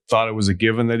never thought it was a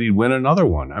given that he'd win another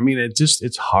one. I mean,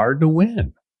 it's hard to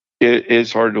win. It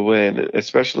is hard to win,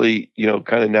 especially,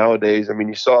 kind of nowadays. I mean,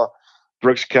 you saw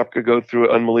Brooks Koepka go through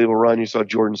an unbelievable run. You saw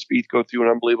Jordan Spieth go through an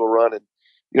unbelievable run. And,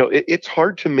 it's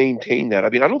hard to maintain that. I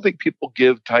mean, I don't think people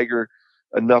give Tiger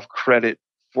enough credit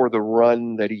for the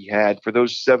run that he had for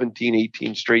those 17,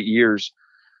 18 straight years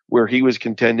where he was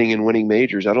contending and winning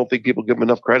majors. I don't think people give him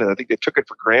enough credit. I think they took it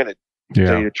for granted, to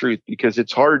tell you the truth, because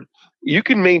it's hard. You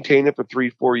can maintain it for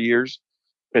 3-4 years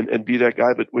and be that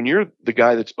guy. But when you're the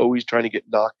guy that's always trying to get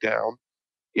knocked down,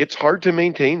 it's hard to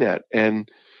maintain that. And,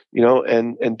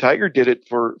 and Tiger did it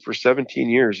for 17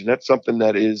 years. And that's something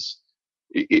that is,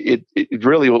 it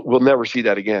really, we'll never see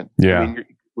that again. Yeah. I mean,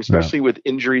 especially with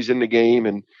injuries in the game,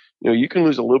 and, you can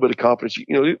lose a little bit of confidence.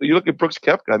 You look at Brooks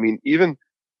Koepka. I mean, even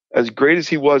as great as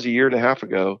he was a year and a half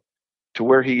ago to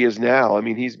where he is now, I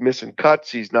mean, he's missing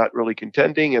cuts. He's not really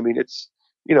contending. I mean, it's,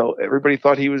 everybody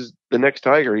thought he was the next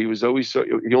Tiger. He was always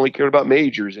he only cared about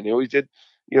majors, and he always did,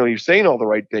 he was saying all the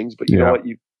right things, but you know what,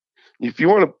 if you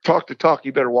want to talk the talk,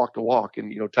 you better walk the walk.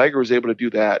 And, Tiger was able to do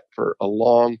that for a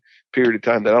long period of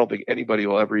time that I don't think anybody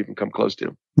will ever even come close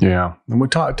to. Yeah. And we'll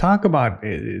talk about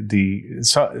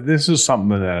this is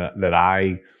something that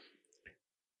I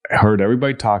heard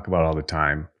everybody talk about all the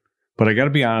time, but I got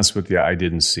to be honest with you, I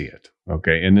didn't see it.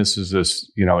 Okay. And this is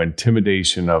this,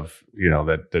 intimidation of,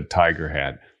 that Tiger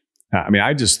had. I mean,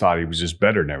 I just thought he was just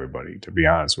better than everybody, to be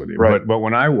honest with you. Right. But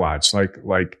when I watched, at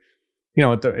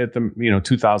the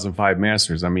 2005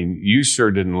 Masters, I mean, you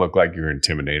sure didn't look like you were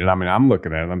intimidated. I mean, I'm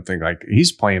looking at it, I'm thinking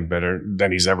he's playing better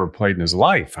than he's ever played in his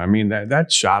life. I mean,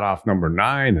 that shot off number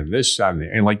 9 and this shot,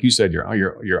 and like you said,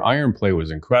 your iron play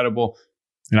was incredible.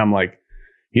 And I'm like,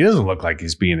 he doesn't look like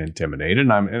he's being intimidated.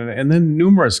 And then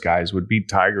numerous guys would beat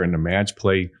Tiger in the match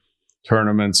play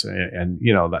tournaments, and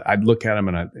I'd look at him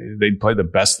and they'd play the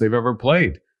best they've ever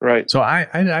played. Right. So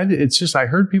it's just, I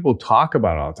heard people talk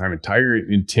about it all the time, and Tiger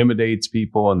intimidates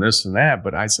people and this and that.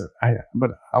 But I said,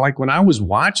 like when I was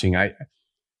watching, I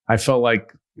felt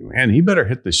like, man, he better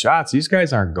hit the shots. These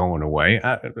guys aren't going away.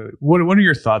 What are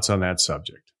your thoughts on that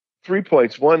subject? 3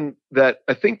 points. One, that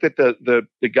I think that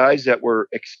the guys that were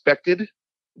expected,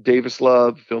 Davis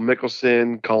Love, Phil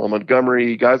Mickelson, Colin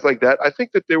Montgomery, guys like that, I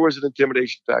think that there was an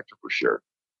intimidation factor for sure.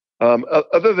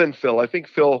 Other than Phil, I think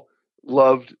Phil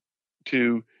loved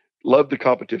the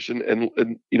competition and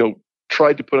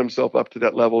tried to put himself up to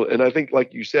that level. And I think,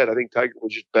 like you said, I think Tiger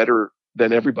was just better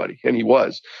than everybody, and he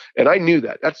was. And I knew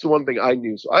that. That's the one thing I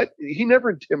knew. So he never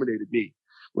intimidated me,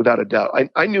 without a doubt.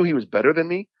 I knew he was better than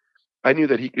me. I knew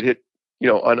that he could hit,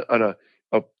 on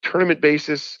a tournament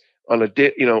basis, on a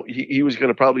day, he was going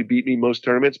to probably beat me most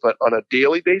tournaments, but on a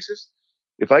daily basis,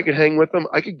 if I could hang with him,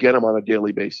 I could get him on a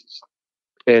daily basis.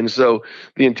 And so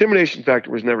the intimidation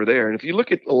factor was never there. And if you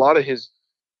look at a lot of his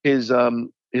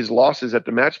losses at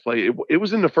the match play, it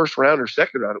was in the first round or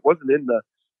second round. It wasn't in the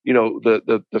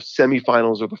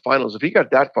semifinals or the finals. If he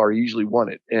got that far, he usually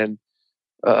won it. And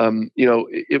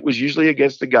it was usually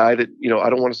against the guy that, I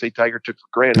don't want to say Tiger took for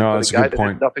granted, no, but a guy that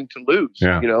had nothing to lose,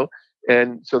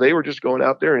 And so they were just going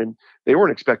out there, and they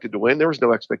weren't expected to win. There was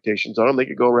no expectations on them. They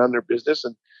could go around their business,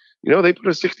 and, they put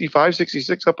a 65,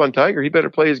 66 up on Tiger. He better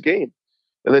play his game.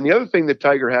 And then the other thing that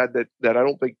Tiger had that I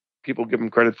don't think people give him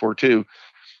credit for too,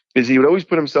 is he would always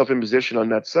put himself in position on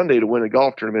that Sunday to win a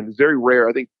golf tournament. It's very rare.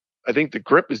 I think the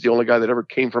Grip is the only guy that ever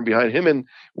came from behind. Him and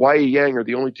Y.E. Yang are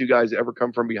the only two guys that ever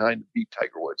come from behind to beat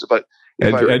Tiger Woods. But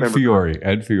Ed Fiore,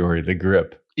 the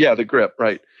Grip. Yeah, the Grip,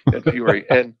 right. Ed Fiore.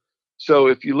 And so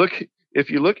if you look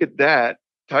at that,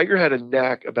 Tiger had a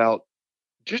knack about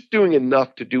just doing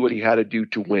enough to do what he had to do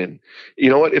to win. You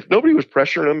know what? If nobody was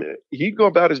pressuring him, he'd go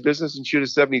about his business and shoot a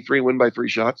 73 and win by 3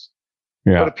 shots.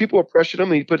 Yeah. But if people were pressuring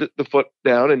him, he'd put the foot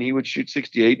down and he would shoot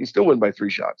 68 and still win by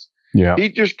 3 shots. Yeah. He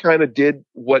just kind of did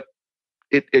what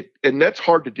and that's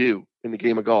hard to do in the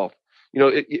game of golf.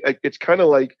 It's kind of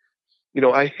like,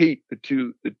 I hate the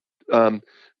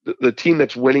team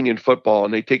that's winning in football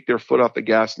and they take their foot off the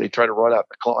gas and they try to run out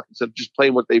the clock instead of just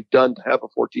playing what they've done to have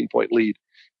a 14-point lead.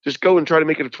 Just go and try to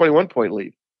make it a 21-point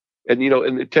lead. And,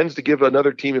 and it tends to give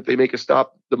another team, if they make a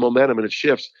stop, the momentum and it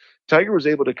shifts. Tiger was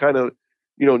able to kind of,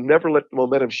 never let the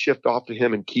momentum shift off to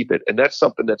him and keep it. And that's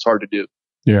something that's hard to do.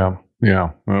 Yeah.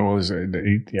 Yeah. Well,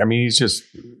 he's just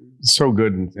so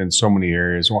good in so many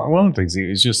areas. One of the things,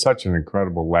 he's just such an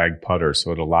incredible lag putter.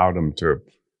 So it allowed him to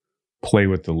play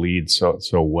with the lead so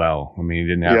well. I mean, he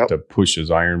didn't have to push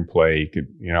his iron play. He could,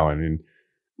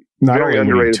 not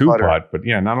only would he two-putt, but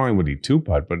not only would he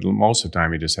two-putt, but most of the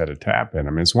time he just had a tap in. I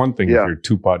mean, it's one thing if you're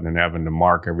two-putting and having to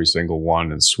mark every single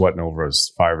one and sweating over a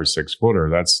 5 or 6 footer.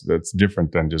 That's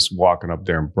different than just walking up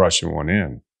there and brushing one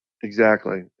in.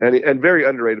 Exactly, and very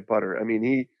underrated putter.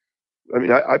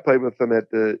 I played with him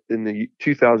in the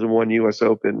 2001 U.S.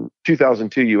 Open,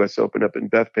 2002 U.S. Open up in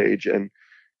Bethpage, and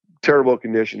terrible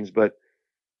conditions, but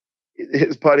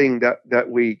his putting that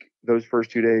week, those first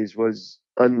 2 days, was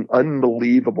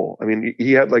unbelievable. I mean,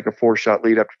 he had like a 4-shot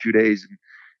lead after 2 days. And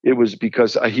it was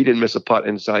because he didn't miss a putt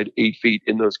inside 8 feet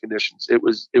in those conditions. It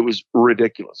was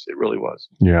ridiculous. It really was.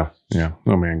 Yeah. Yeah.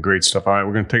 Oh man, great stuff. All right.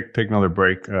 We're going to take another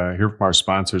break, hear from our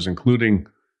sponsors, including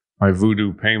my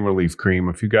Voodoo Pain Relief Cream.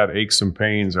 If you got aches and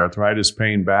pains, arthritis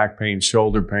pain, back pain,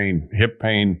 shoulder pain, hip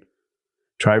pain,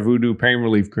 try Voodoo Pain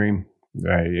Relief Cream.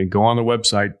 Go on the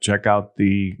website, check out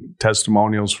the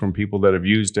testimonials from people that have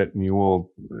used it, and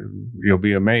you'll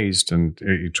be amazed. And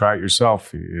you try it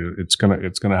yourself. It's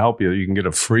gonna help you. You can get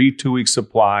a free 2-week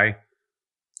supply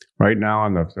right now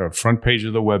on the front page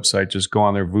of the website. Just go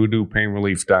on there,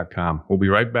 voodoopainrelief.com. We'll be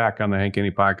right back on the Hank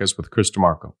Haney Podcast with Chris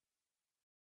DiMarco.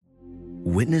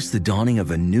 Witness the dawning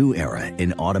of a new era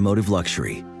in automotive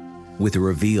luxury with a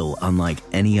reveal unlike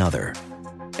any other,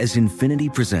 as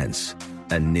Infiniti presents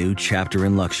a new chapter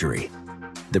in luxury,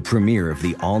 the premiere of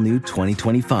the all-new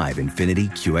 2025 Infiniti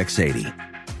QX80.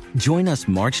 Join us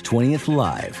March 20th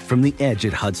live from the Edge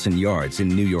at Hudson Yards in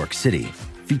New York City,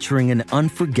 featuring an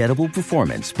unforgettable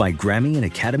performance by Grammy and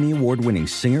Academy Award-winning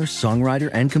singer, songwriter,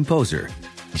 and composer,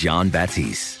 Jon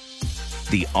Batiste.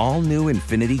 The all-new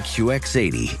Infiniti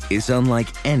QX80 is unlike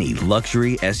any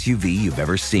luxury SUV you've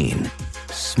ever seen.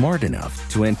 Smart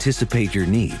enough to anticipate your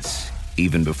needs,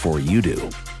 even before you do.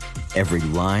 Every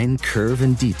line, curve,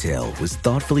 and detail was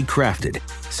thoughtfully crafted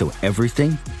so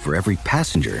everything for every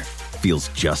passenger feels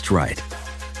just right.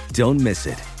 Don't miss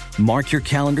it. Mark your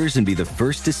calendars and be the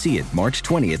first to see it March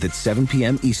 20th at 7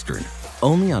 p.m. Eastern,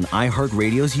 only on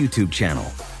iHeartRadio's YouTube channel.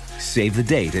 Save the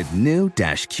date at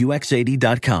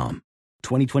new-QX80.com.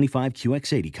 2025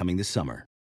 QX80 coming this summer.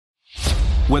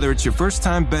 Whether it's your first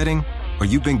time betting or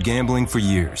you've been gambling for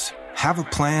years, have a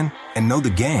plan and know the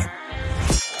game.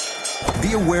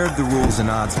 Be aware of the rules and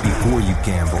odds before you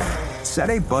gamble. Set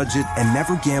a budget and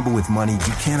never gamble with money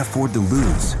you can't afford to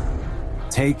lose.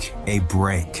 Take a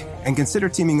break and consider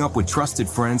teaming up with trusted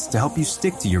friends to help you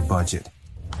stick to your budget.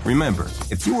 Remember,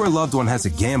 if you or a loved one has a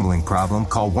gambling problem,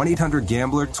 call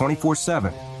 1-800-GAMBLER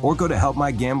 24/7 or go to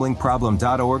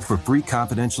helpmygamblingproblem.org for free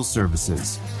confidential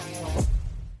services.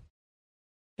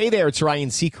 Hey there, it's Ryan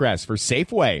Seacrest for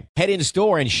Safeway. Head in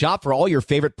store and shop for all your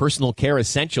favorite personal care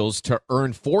essentials to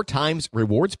earn 4 times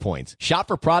rewards points. Shop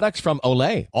for products from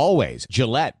Olay, Always,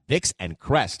 Gillette, Vicks, and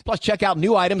Crest. Plus, check out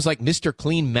new items like Mr.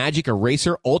 Clean Magic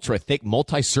Eraser Ultra Thick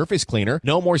Multi-Surface Cleaner.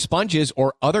 No more sponges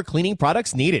or other cleaning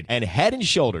products needed. And Head &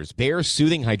 Shoulders Bare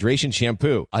Soothing Hydration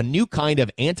Shampoo, a new kind of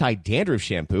anti-dandruff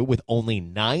shampoo with only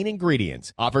 9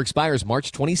 ingredients. Offer expires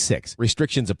March 26.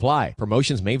 Restrictions apply.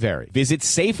 Promotions may vary. Visit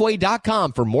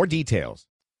Safeway.com for more details.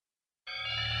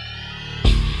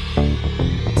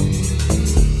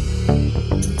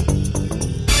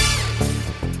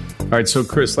 All right, so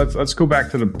Chris, let's go back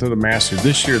to the Masters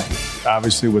this year.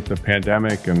 Obviously, with the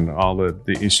pandemic and all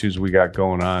the issues we got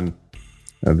going on,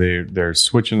 they're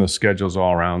switching the schedules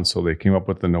all around. So they came up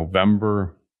with the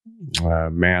November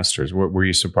Masters. Were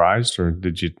you surprised, or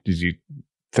did you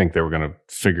think they were going to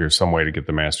figure some way to get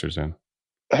the Masters in?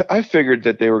 I figured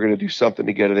that they were going to do something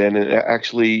to get it in, and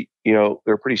actually,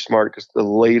 they're pretty smart because the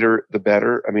later the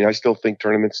better. I mean, I still think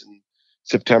tournaments in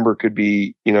September could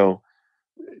be,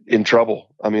 in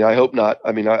trouble. I mean, I hope not.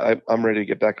 I mean, I'm ready to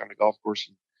get back on the golf course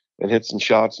and hit some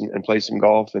shots and play some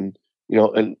golf, and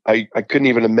and I couldn't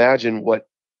even imagine what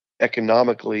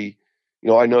economically,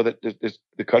 I know that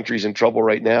the country's in trouble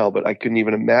right now, but I couldn't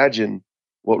even imagine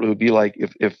what it would be like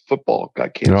if football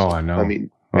got canceled. Oh, I know. I mean,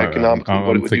 economically,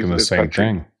 what it would do for this country.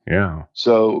 Thing. Yeah.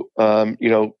 So,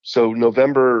 so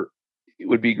November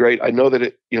would be great. I know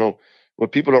that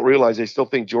what people don't realize, they still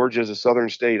think Georgia is a southern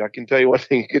state. I can tell you one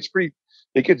thing: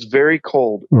 it gets very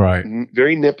cold, right?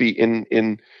 Very nippy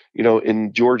in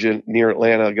Georgia near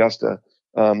Atlanta, Augusta,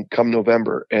 come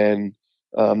November, and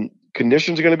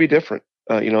conditions are going to be different.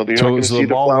 You're not going to see the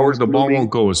flowers. The ball won't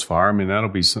go as far. I mean, that'll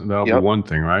be one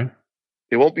thing, right?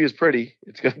 It won't be as pretty.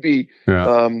 It's going to be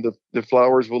the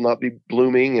flowers will not be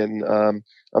blooming, and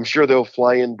I'm sure they'll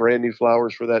fly in brand new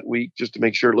flowers for that week just to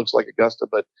make sure it looks like Augusta.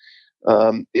 But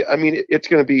I mean, it's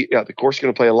going to be the course is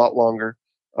going to play a lot longer.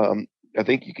 I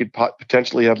think you could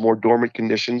potentially have more dormant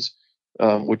conditions,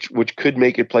 which could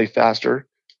make it play faster.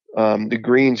 The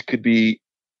greens could be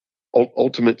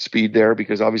ultimate speed there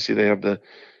because obviously they have the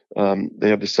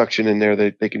suction in there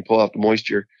that they can pull out the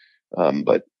moisture.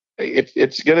 But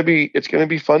it's going to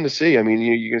be fun to see. I mean,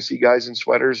 you're going to see guys in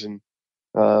sweaters, and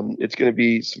it's going to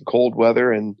be some cold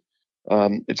weather, and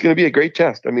it's going to be a great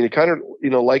test. I mean, it kind of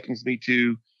likens me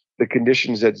to the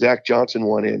conditions that Zach Johnson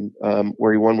won in,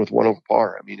 where he won with 1 over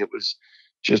par. I mean, it was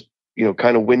just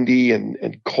kind of windy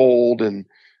and cold and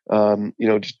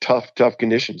just tough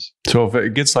conditions. So if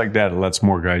it gets like that, it lets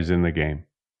more guys in the game.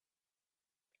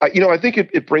 I think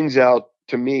it brings out,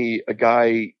 to me, a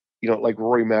guy like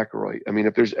Rory McIlroy. I mean,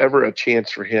 if there's ever a chance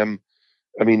for him,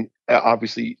 I mean,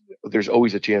 obviously there's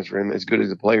always a chance for him, as good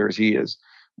as a player as he is.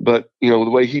 But, the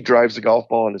way he drives the golf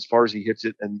ball and as far as he hits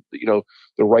it and, the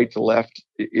right to left,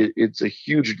 it's a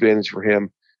huge advantage for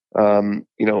him. And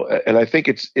I think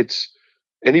it's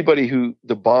anybody who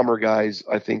the bomber guys,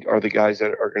 I think, are the guys that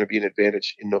are going to be an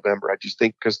advantage in November. I just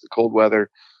think because of the cold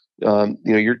weather,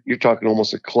 you're talking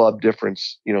almost a club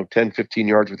difference, 10, 15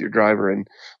 yards with your driver. And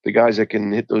the guys that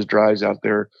can hit those drives out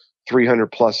there 300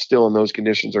 plus still in those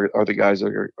conditions are the guys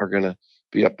that are going to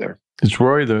be up there. Is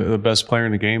Rory the best player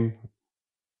in the game?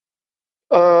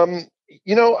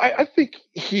 I think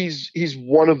he's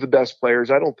one of the best players.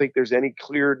 I don't think there's any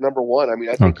clear number one. I mean,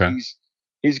 I think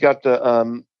he's got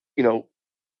the,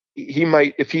 he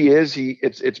might, if he is,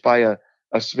 it's by a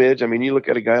smidge. I mean, you look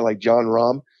at a guy like Jon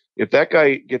Rahm, if that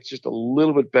guy gets just a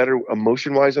little bit better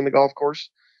emotion wise on the golf course,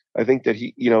 I think that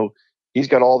he's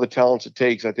got all the talents it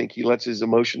takes. I think he lets his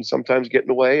emotions sometimes get in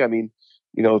the way. I mean,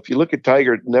 if you look at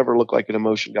Tiger, it never looked like an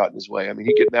emotion got in his way. I mean,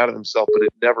 he get mad at himself, but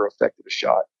it never affected a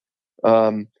shot.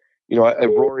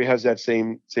 Rory has that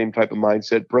same type of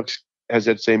mindset. Brooks has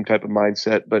that same type of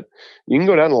mindset, but you can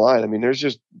go down the line. I mean, there's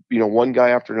just, one guy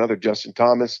after another, Justin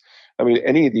Thomas. I mean,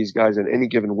 any of these guys in any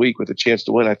given week with a chance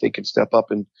to win, I think can step up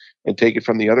and take it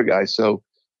from the other guys. So,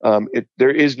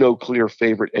 there is no clear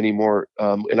favorite anymore.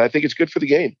 And I think it's good for the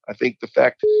game. I think the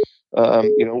fact,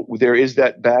 there is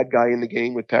that bad guy in the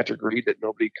game with Patrick Reed that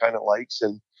nobody kind of likes.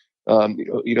 And,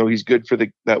 he's good for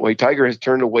that way. Tiger has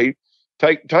turned away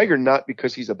Tiger, not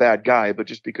because he's a bad guy, but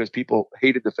just because people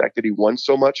hated the fact that he won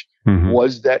so much,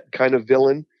 was that kind of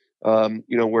villain.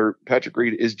 Where Patrick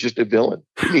Reed is just a villain.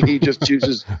 He just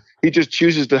chooses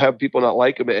to have people not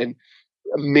like him, and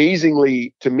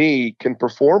amazingly to me can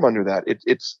perform under that.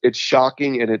 It's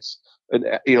shocking, and it's an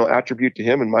attribute to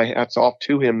him, and my hat's off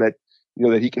to him that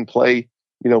that he can play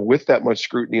with that much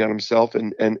scrutiny on himself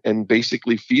and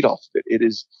basically feed off of it. It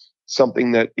is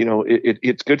something that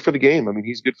it's good for the game. I mean,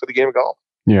 he's good for the game of golf.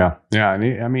 Yeah, and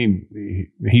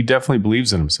he definitely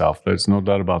believes in himself. There's no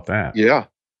doubt about that. Yeah.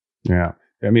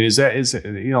 I mean, is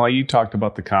like you talked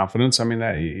about the confidence. I mean,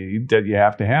 that you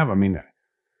have to have. I mean,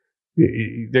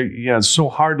 it's so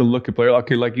hard to look at players.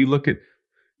 Okay, like you look at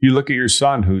your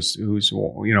son who's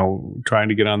trying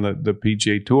to get on the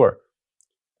PGA Tour.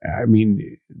 I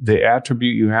mean, the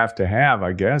attribute you have to have,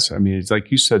 I guess. I mean, it's like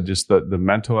you said, just the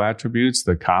mental attributes,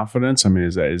 the confidence. I mean,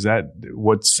 is that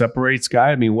what separates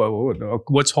guy? I mean,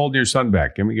 what's holding your son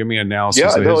back? Give me an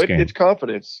analysis of his game. It's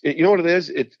confidence. You know what it is?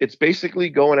 It's basically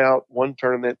going out one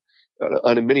tournament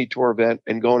on a mini tour event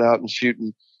and going out and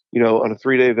shooting, on a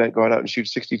 3-day event, going out and shoot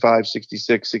 65,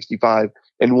 66, 65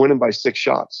 and winning by 6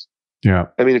 shots. Yeah.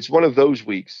 I mean, it's one of those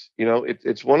weeks,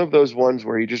 it's one of those ones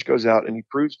where he just goes out and he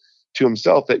proves to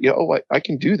himself that, I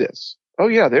can do this. Oh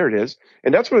yeah, there it is.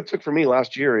 And that's what it took for me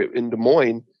last year in Des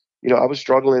Moines. I was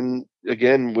struggling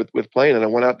again with playing, and I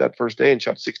went out that first day and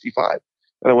shot 65.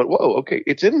 And I went, whoa, okay,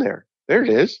 it's in there. There it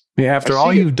is. Yeah, after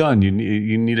all you've done, you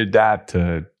needed that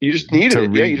to. You just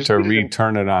needed it.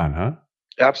 Turn it on, huh?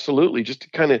 Absolutely, just to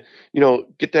kind of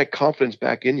get that confidence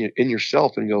back in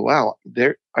yourself and go, wow,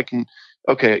 there I can.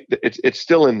 Okay, it's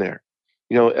still in there.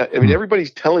 I mean,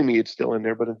 everybody's telling me it's still in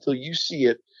there, but until you see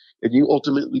it and you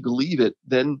ultimately believe it,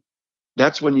 then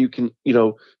that's when you can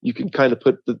kind of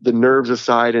put the nerves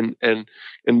aside and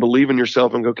believe in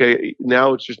yourself and go, okay,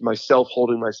 now it's just myself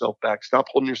holding myself back. Stop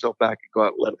holding yourself back and go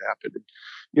out and let it happen.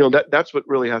 And, that's what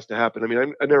really has to happen. I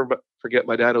mean, I never forget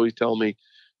my dad always telling me,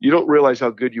 you don't realize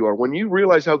how good you are. When you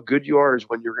realize how good you are is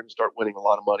when you're going to start winning a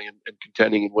lot of money and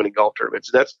contending and winning golf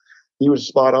tournaments. And he was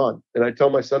spot on. And I tell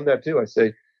my son that too. I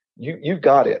say, you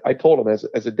got it. I told him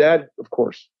as a dad, of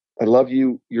course, I love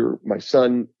you. You're my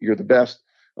son. You're the best.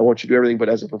 I want you to do everything. But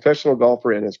as a professional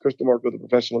golfer and as Chris DiMarco, the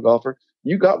professional golfer,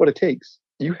 you got what it takes.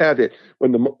 You have it.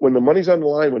 When the money's on the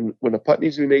line, when the putt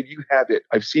needs to be made, you have it.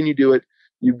 I've seen you do it.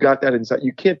 You've got that inside.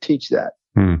 You can't teach that.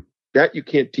 That you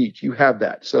can't teach. You have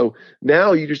that. So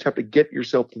now you just have to get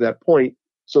yourself to that point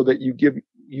so that you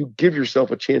give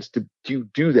yourself a chance to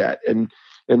do that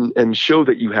and show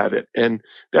that you have it. And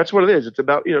that's what it is. It's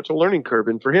about, it's a learning curve.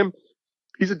 And for him,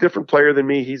 he's a different player than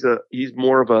me. He's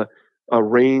more of a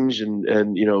range and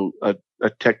a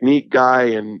technique guy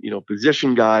and,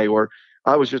 position guy, or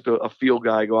I was just a field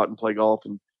guy, go out and play golf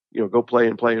and, go play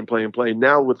and play and play and play.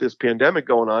 Now with this pandemic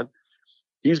going on,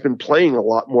 he's been playing a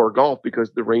lot more golf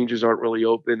because the ranges aren't really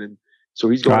open. And so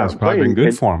he's going out and playing. It's probably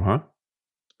been good for him, huh?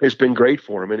 It's been great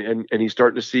for him. And he's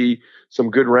starting to see some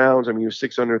good rounds. I mean, he was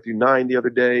 6 under through 9 the other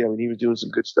day. I mean, he was doing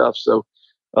some good stuff. So,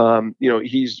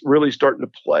 he's really starting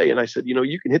to play. And I said,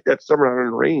 you can hit that summer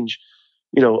iron range,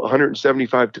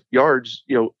 175 yards,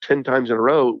 10 times in a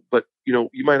row, but, you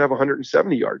might have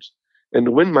 170 yards and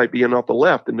the wind might be in off the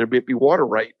left and there might be water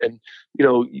right. And,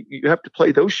 you have to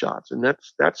play those shots. And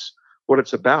that's what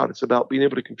it's about. It's about being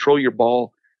able to control your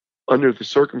ball under the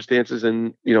circumstances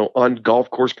and, on golf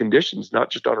course conditions, not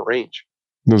just on a range.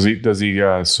 Does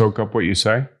he soak up what you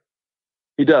say?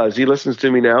 He does. He listens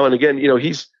to me now. And again,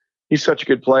 he's such a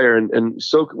good player and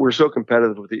so we're so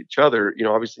competitive with each other.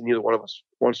 Obviously neither one of us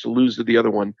wants to lose to the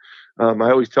other one. I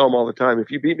always tell him all the time, if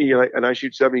you beat me and I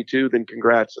shoot 72, then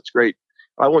congrats. That's great.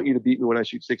 I want you to beat me when I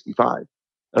shoot 65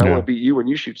 and I want to beat you when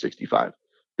you shoot 65.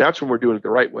 That's when we're doing it the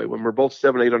right way. When we're both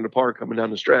 7-8 under par coming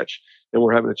down the stretch and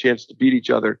we're having a chance to beat each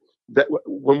other. That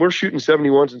when we're shooting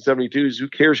 71s and 72s, who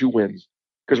cares who wins?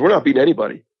 Because we're not beating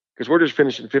anybody. Because we're just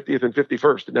finishing 50th and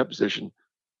 51st in that position.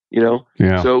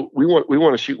 Yeah. So we want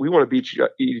to beat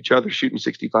each other shooting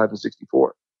 65 and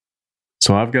 64.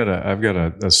 So I've got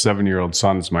a 7-year-old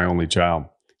son. It's my only child.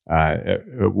 At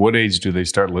what age do they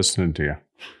start listening to you?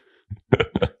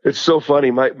 It's so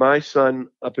funny. My son,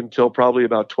 up until probably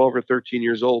about 12 or 13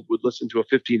 years old, would listen to a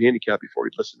 15 handicap before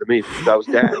he'd listen to me because I was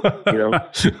dad,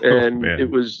 and it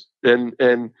was,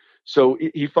 and so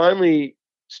he finally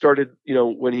started,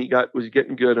 when he was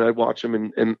getting good and I'd watch him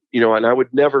and I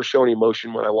would never show any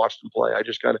emotion when I watched him play. I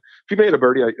just kind of, if he made a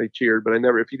birdie, I cheered, but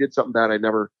if he did something bad, I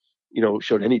never,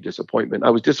 showed any disappointment. I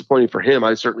was disappointed for him.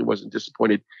 I certainly wasn't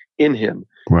disappointed in him.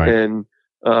 Right. And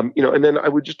And then I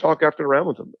would just talk after the round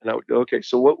with him, and I would go, okay,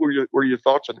 so what were your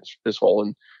thoughts on this hole?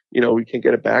 And, we can't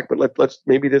get it back, but let's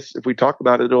maybe if we talk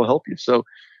about it, it'll help you. So,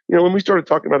 when we started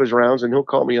talking about his rounds, and he'll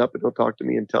call me up and he'll talk to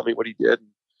me and tell me what he did.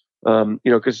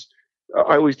 Because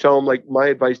I always tell him, like, my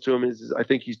advice to him is I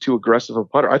think he's too aggressive a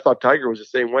putter. I thought Tiger was the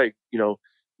same way.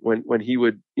 When he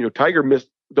would, Tiger missed,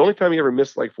 the only time he ever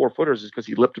missed like 4-footers is because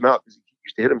he lipped him out because he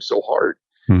used to hit him so hard.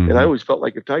 And I always felt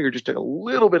like if Tiger just took a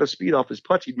little bit of speed off his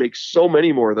putts, he'd make so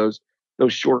many more of those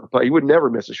short putts. He would never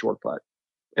miss a short putt.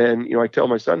 And, I tell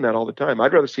my son that all the time.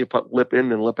 I'd rather see a putt lip in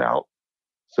than lip out.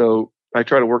 So I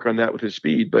try to work on that with his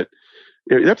speed. But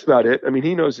that's about it. I mean,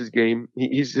 he knows his game.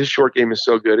 His short game is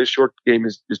so good. His short game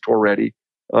is tour ready.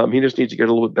 He just needs to get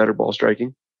a little bit better ball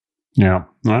striking. Yeah.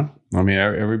 Well, I mean,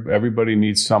 everybody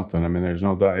needs something. I mean, there's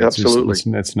no doubt. Absolutely.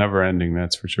 It's never ending.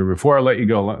 That's for sure. Before I let you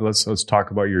go, let's talk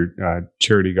about your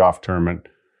charity golf tournament.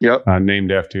 Yep.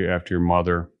 Named after your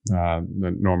mother,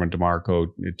 the Norman DiMarco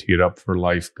Tee It Up for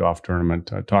Life golf tournament.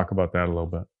 Talk about that a little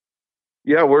bit.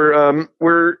 Yeah, we're on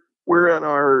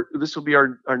this will be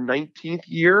our 19th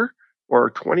year or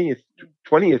our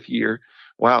 20th year.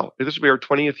 Wow. This will be our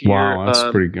 20th year. Wow.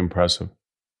 That's pretty impressive.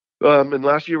 And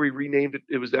last year we renamed it.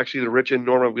 It was actually the Rich and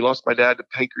Norma. We lost my dad to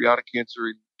pancreatic cancer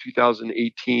in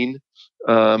 2018,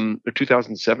 or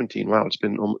 2017. Wow, it's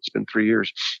been 3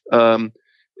 years.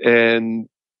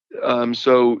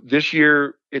 So this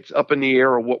year it's up in the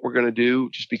air of what we're going to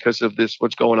do, just because of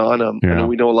what's going on. I know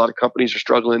we know a lot of companies are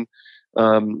struggling,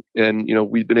 and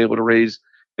we've been able to raise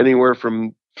anywhere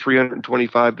from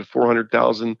 $325,000 to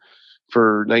 $400,000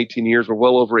 for 19 years. We're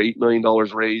well over $8 million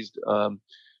raised.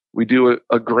 We do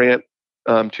a grant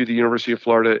to the University of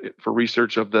Florida for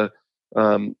research of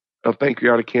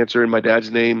pancreatic cancer in my dad's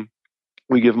name.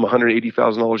 We give him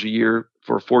 $180,000 a year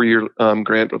for a 4-year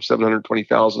grant of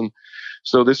 $720,000.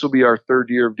 So this will be our 3rd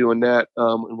year of doing that,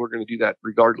 and we're going to do that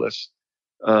regardless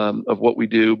of what we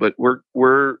do. But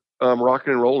we're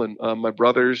rocking and rolling. My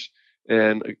brothers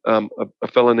and a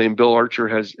fellow named Bill Archer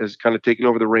has kind of taken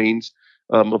over the reins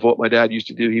of what my dad used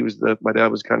to do. My dad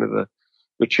was kind of the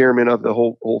chairman of the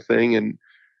whole thing. And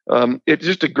it's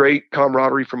just a great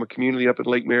camaraderie from a community up in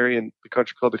Lake Mary and the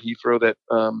country club at Heathrow that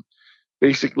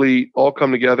basically all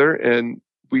come together, and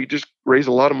we just raise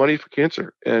a lot of money for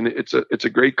cancer. And it's a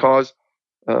great cause.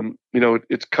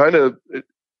 It's kind of,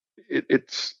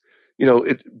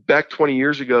 back 20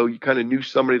 years ago, you kind of knew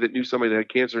somebody that had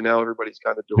cancer. Now everybody's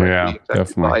kind of directly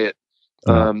affected by it.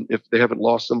 If they haven't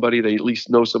lost somebody, they at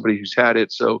least know somebody who's had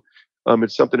it. So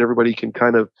it's something everybody can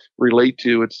kind of relate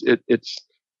to. It's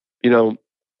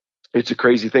a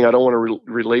crazy thing. I don't want to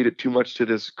relate it too much to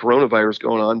this coronavirus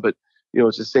going on, but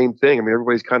it's the same thing. I mean,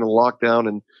 everybody's kind of locked down,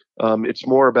 and it's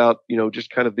more about just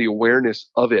kind of the awareness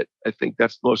of it. I think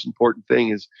that's the most important thing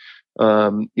is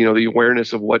the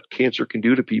awareness of what cancer can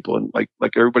do to people, and like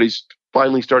everybody's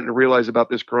finally starting to realize about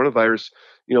this coronavirus.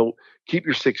 Keep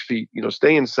your 6 feet.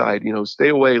 Stay inside. Stay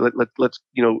away. Let's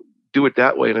do it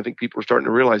that way. And I think people are starting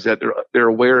to realize that they're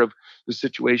aware of the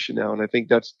situation now. And I think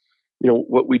that's,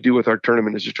 what we do with our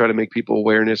tournament is just try to make people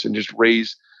awareness and just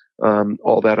raise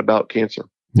all that about cancer.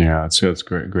 Yeah, that's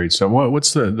great. So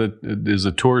what's is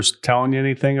the tours telling you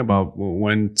anything about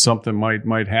when something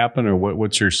might happen, or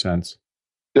what's your sense?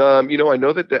 I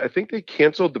know that I think they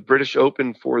canceled the British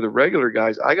Open for the regular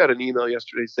guys. I got an email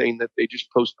yesterday saying that they just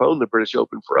postponed the British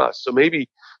Open for us. So maybe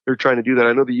they're trying to do that.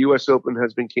 I know the U.S. Open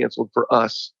has been canceled for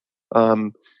us,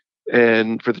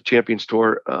 and for the Champions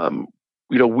Tour.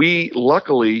 We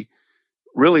luckily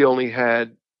really only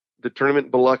had the tournament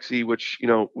in Biloxi, which,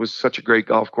 was such a great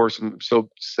golf course. I'm so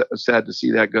sad to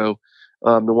see that go.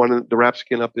 The one, the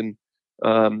Rapskin up in,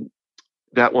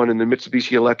 that one in the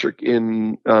Mitsubishi Electric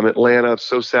in Atlanta.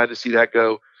 So sad to see that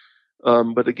go.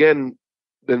 But again,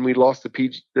 then we lost the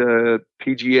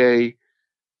PGA.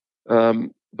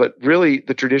 But really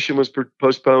the tradition was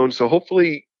postponed. So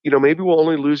hopefully, maybe we'll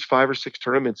only lose 5 or 6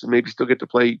 tournaments and maybe still get to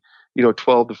play,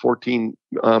 12 to 14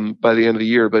 by the end of the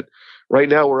year. But right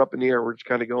now we're up in the air. We're just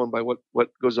kind of going by what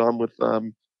goes on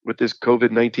with this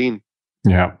COVID-19.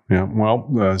 Yeah.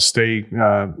 Well, stay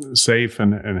safe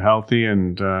and healthy,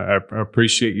 and I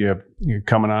appreciate you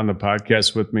coming on the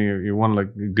podcast with me. You're one of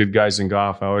the good guys in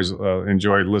golf. I always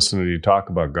enjoy listening to you talk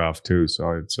about golf too.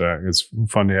 So it's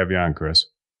fun to have you on, Chris.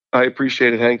 I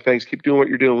appreciate it, Hank. Thanks. Keep doing what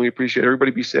you're doing. We appreciate it.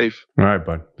 Everybody be safe. All right,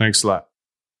 bud. Thanks a lot.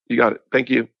 You got it. Thank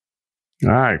you.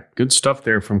 All right. Good stuff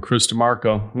there from Chris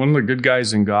DiMarco. One of the good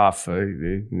guys in golf.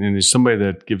 And he's somebody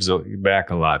that gives back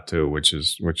a lot too, which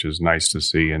is nice to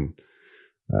see. And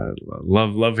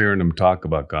Love hearing him talk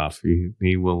about golf.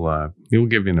 He will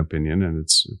give you an opinion, and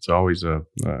it's always a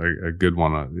good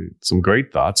one. Some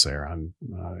great thoughts there on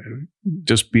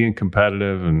just being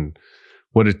competitive and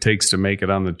what it takes to make it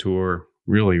on the tour.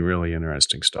 Really, really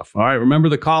interesting stuff. All right, remember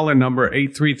the call-in number,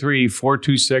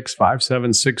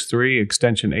 833-426-5763,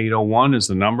 extension 801 is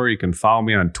the number. You can follow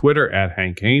me on Twitter at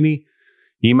Hank Haney.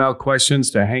 Email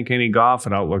questions to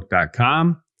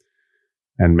hankhaneygolf@outlook.com.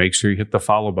 And make sure you hit the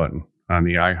follow button on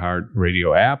the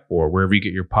iHeartRadio app or wherever you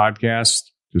get your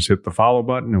podcasts. Just hit the follow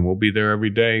button, and we'll be there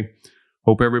every day.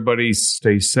 Hope everybody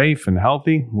stays safe and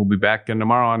healthy. We'll be back again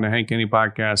tomorrow on the Hank Haney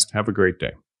Podcast. Have a great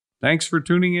day. Thanks for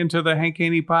tuning into the Hank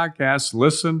Haney Podcast.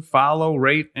 Listen, follow,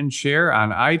 rate, and share on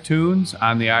iTunes,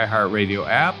 on the iHeartRadio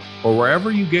app, or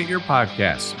wherever you get your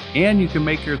podcasts. And you can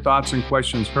make your thoughts and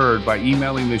questions heard by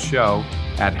emailing the show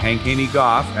at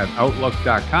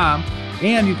hankhaneygolf@outlook.com.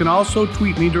 And you can also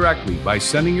tweet me directly by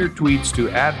sending your tweets to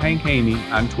 @HankHaney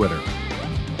on Twitter.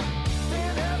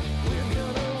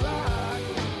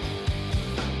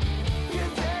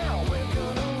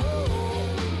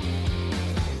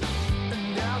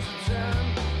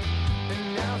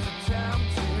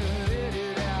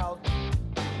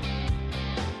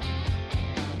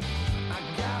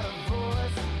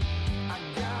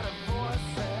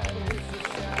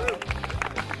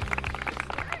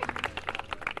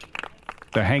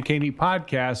 The Hank Haney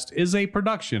Podcast is a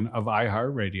production of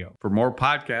iHeartRadio. For more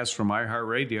podcasts from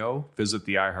iHeartRadio, visit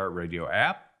the iHeartRadio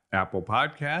app, Apple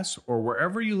Podcasts, or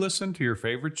wherever you listen to your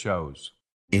favorite shows.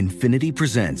 Infiniti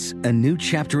presents a new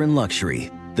chapter in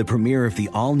luxury, the premiere of the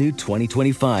all-new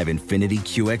 2025 Infiniti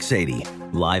QX80,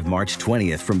 live March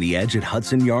 20th from the Edge at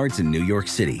Hudson Yards in New York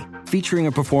City, featuring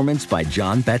a performance by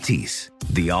John Batiste.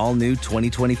 The all-new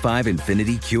 2025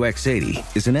 Infiniti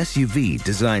QX80 is an SUV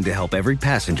designed to help every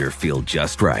passenger feel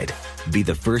just right. Be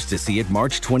the first to see it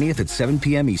March 20th at 7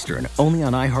 p.m. Eastern, only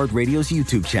on iHeartRadio's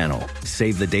YouTube channel.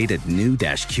 Save the date at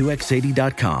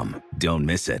new-QX80.com. Don't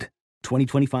miss it.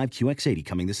 2025 QX80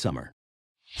 coming this summer.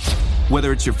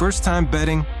 Whether it's your first time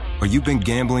betting or you've been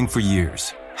gambling for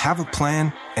years, have a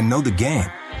plan and know the game.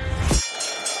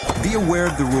 Be aware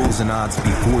of the rules and odds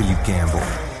before you gamble.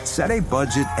 Set a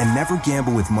budget and never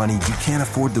gamble with money you can't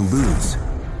afford to lose.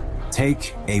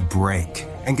 Take a break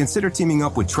and consider teaming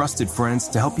up with trusted friends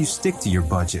to help you stick to your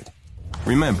budget.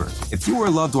 Remember, if you or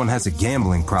a loved one has a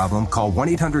gambling problem, call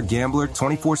 1-800-GAMBLER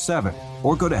 24/7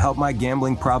 or go to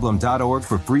helpmygamblingproblem.org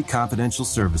for free confidential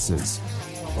services.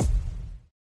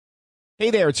 Hey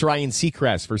there, it's Ryan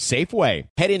Seacrest for Safeway.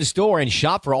 Head in store and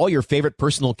shop for all your favorite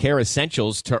personal care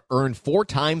essentials to earn 4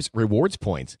 times rewards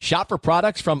points. Shop for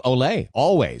products from Olay,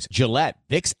 Always, Gillette,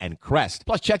 Vicks, and Crest.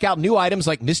 Plus, check out new items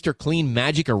like Mr. Clean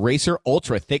Magic Eraser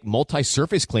Ultra Thick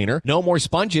Multi-Surface Cleaner, no more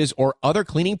sponges or other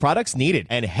cleaning products needed.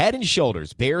 And Head &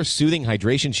 Shoulders Bare Soothing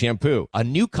Hydration Shampoo, a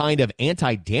new kind of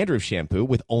anti-dandruff shampoo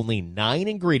with only 9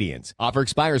 ingredients. Offer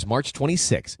expires March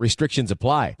 26. Restrictions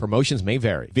apply. Promotions may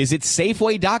vary. Visit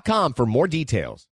Safeway.com for more details.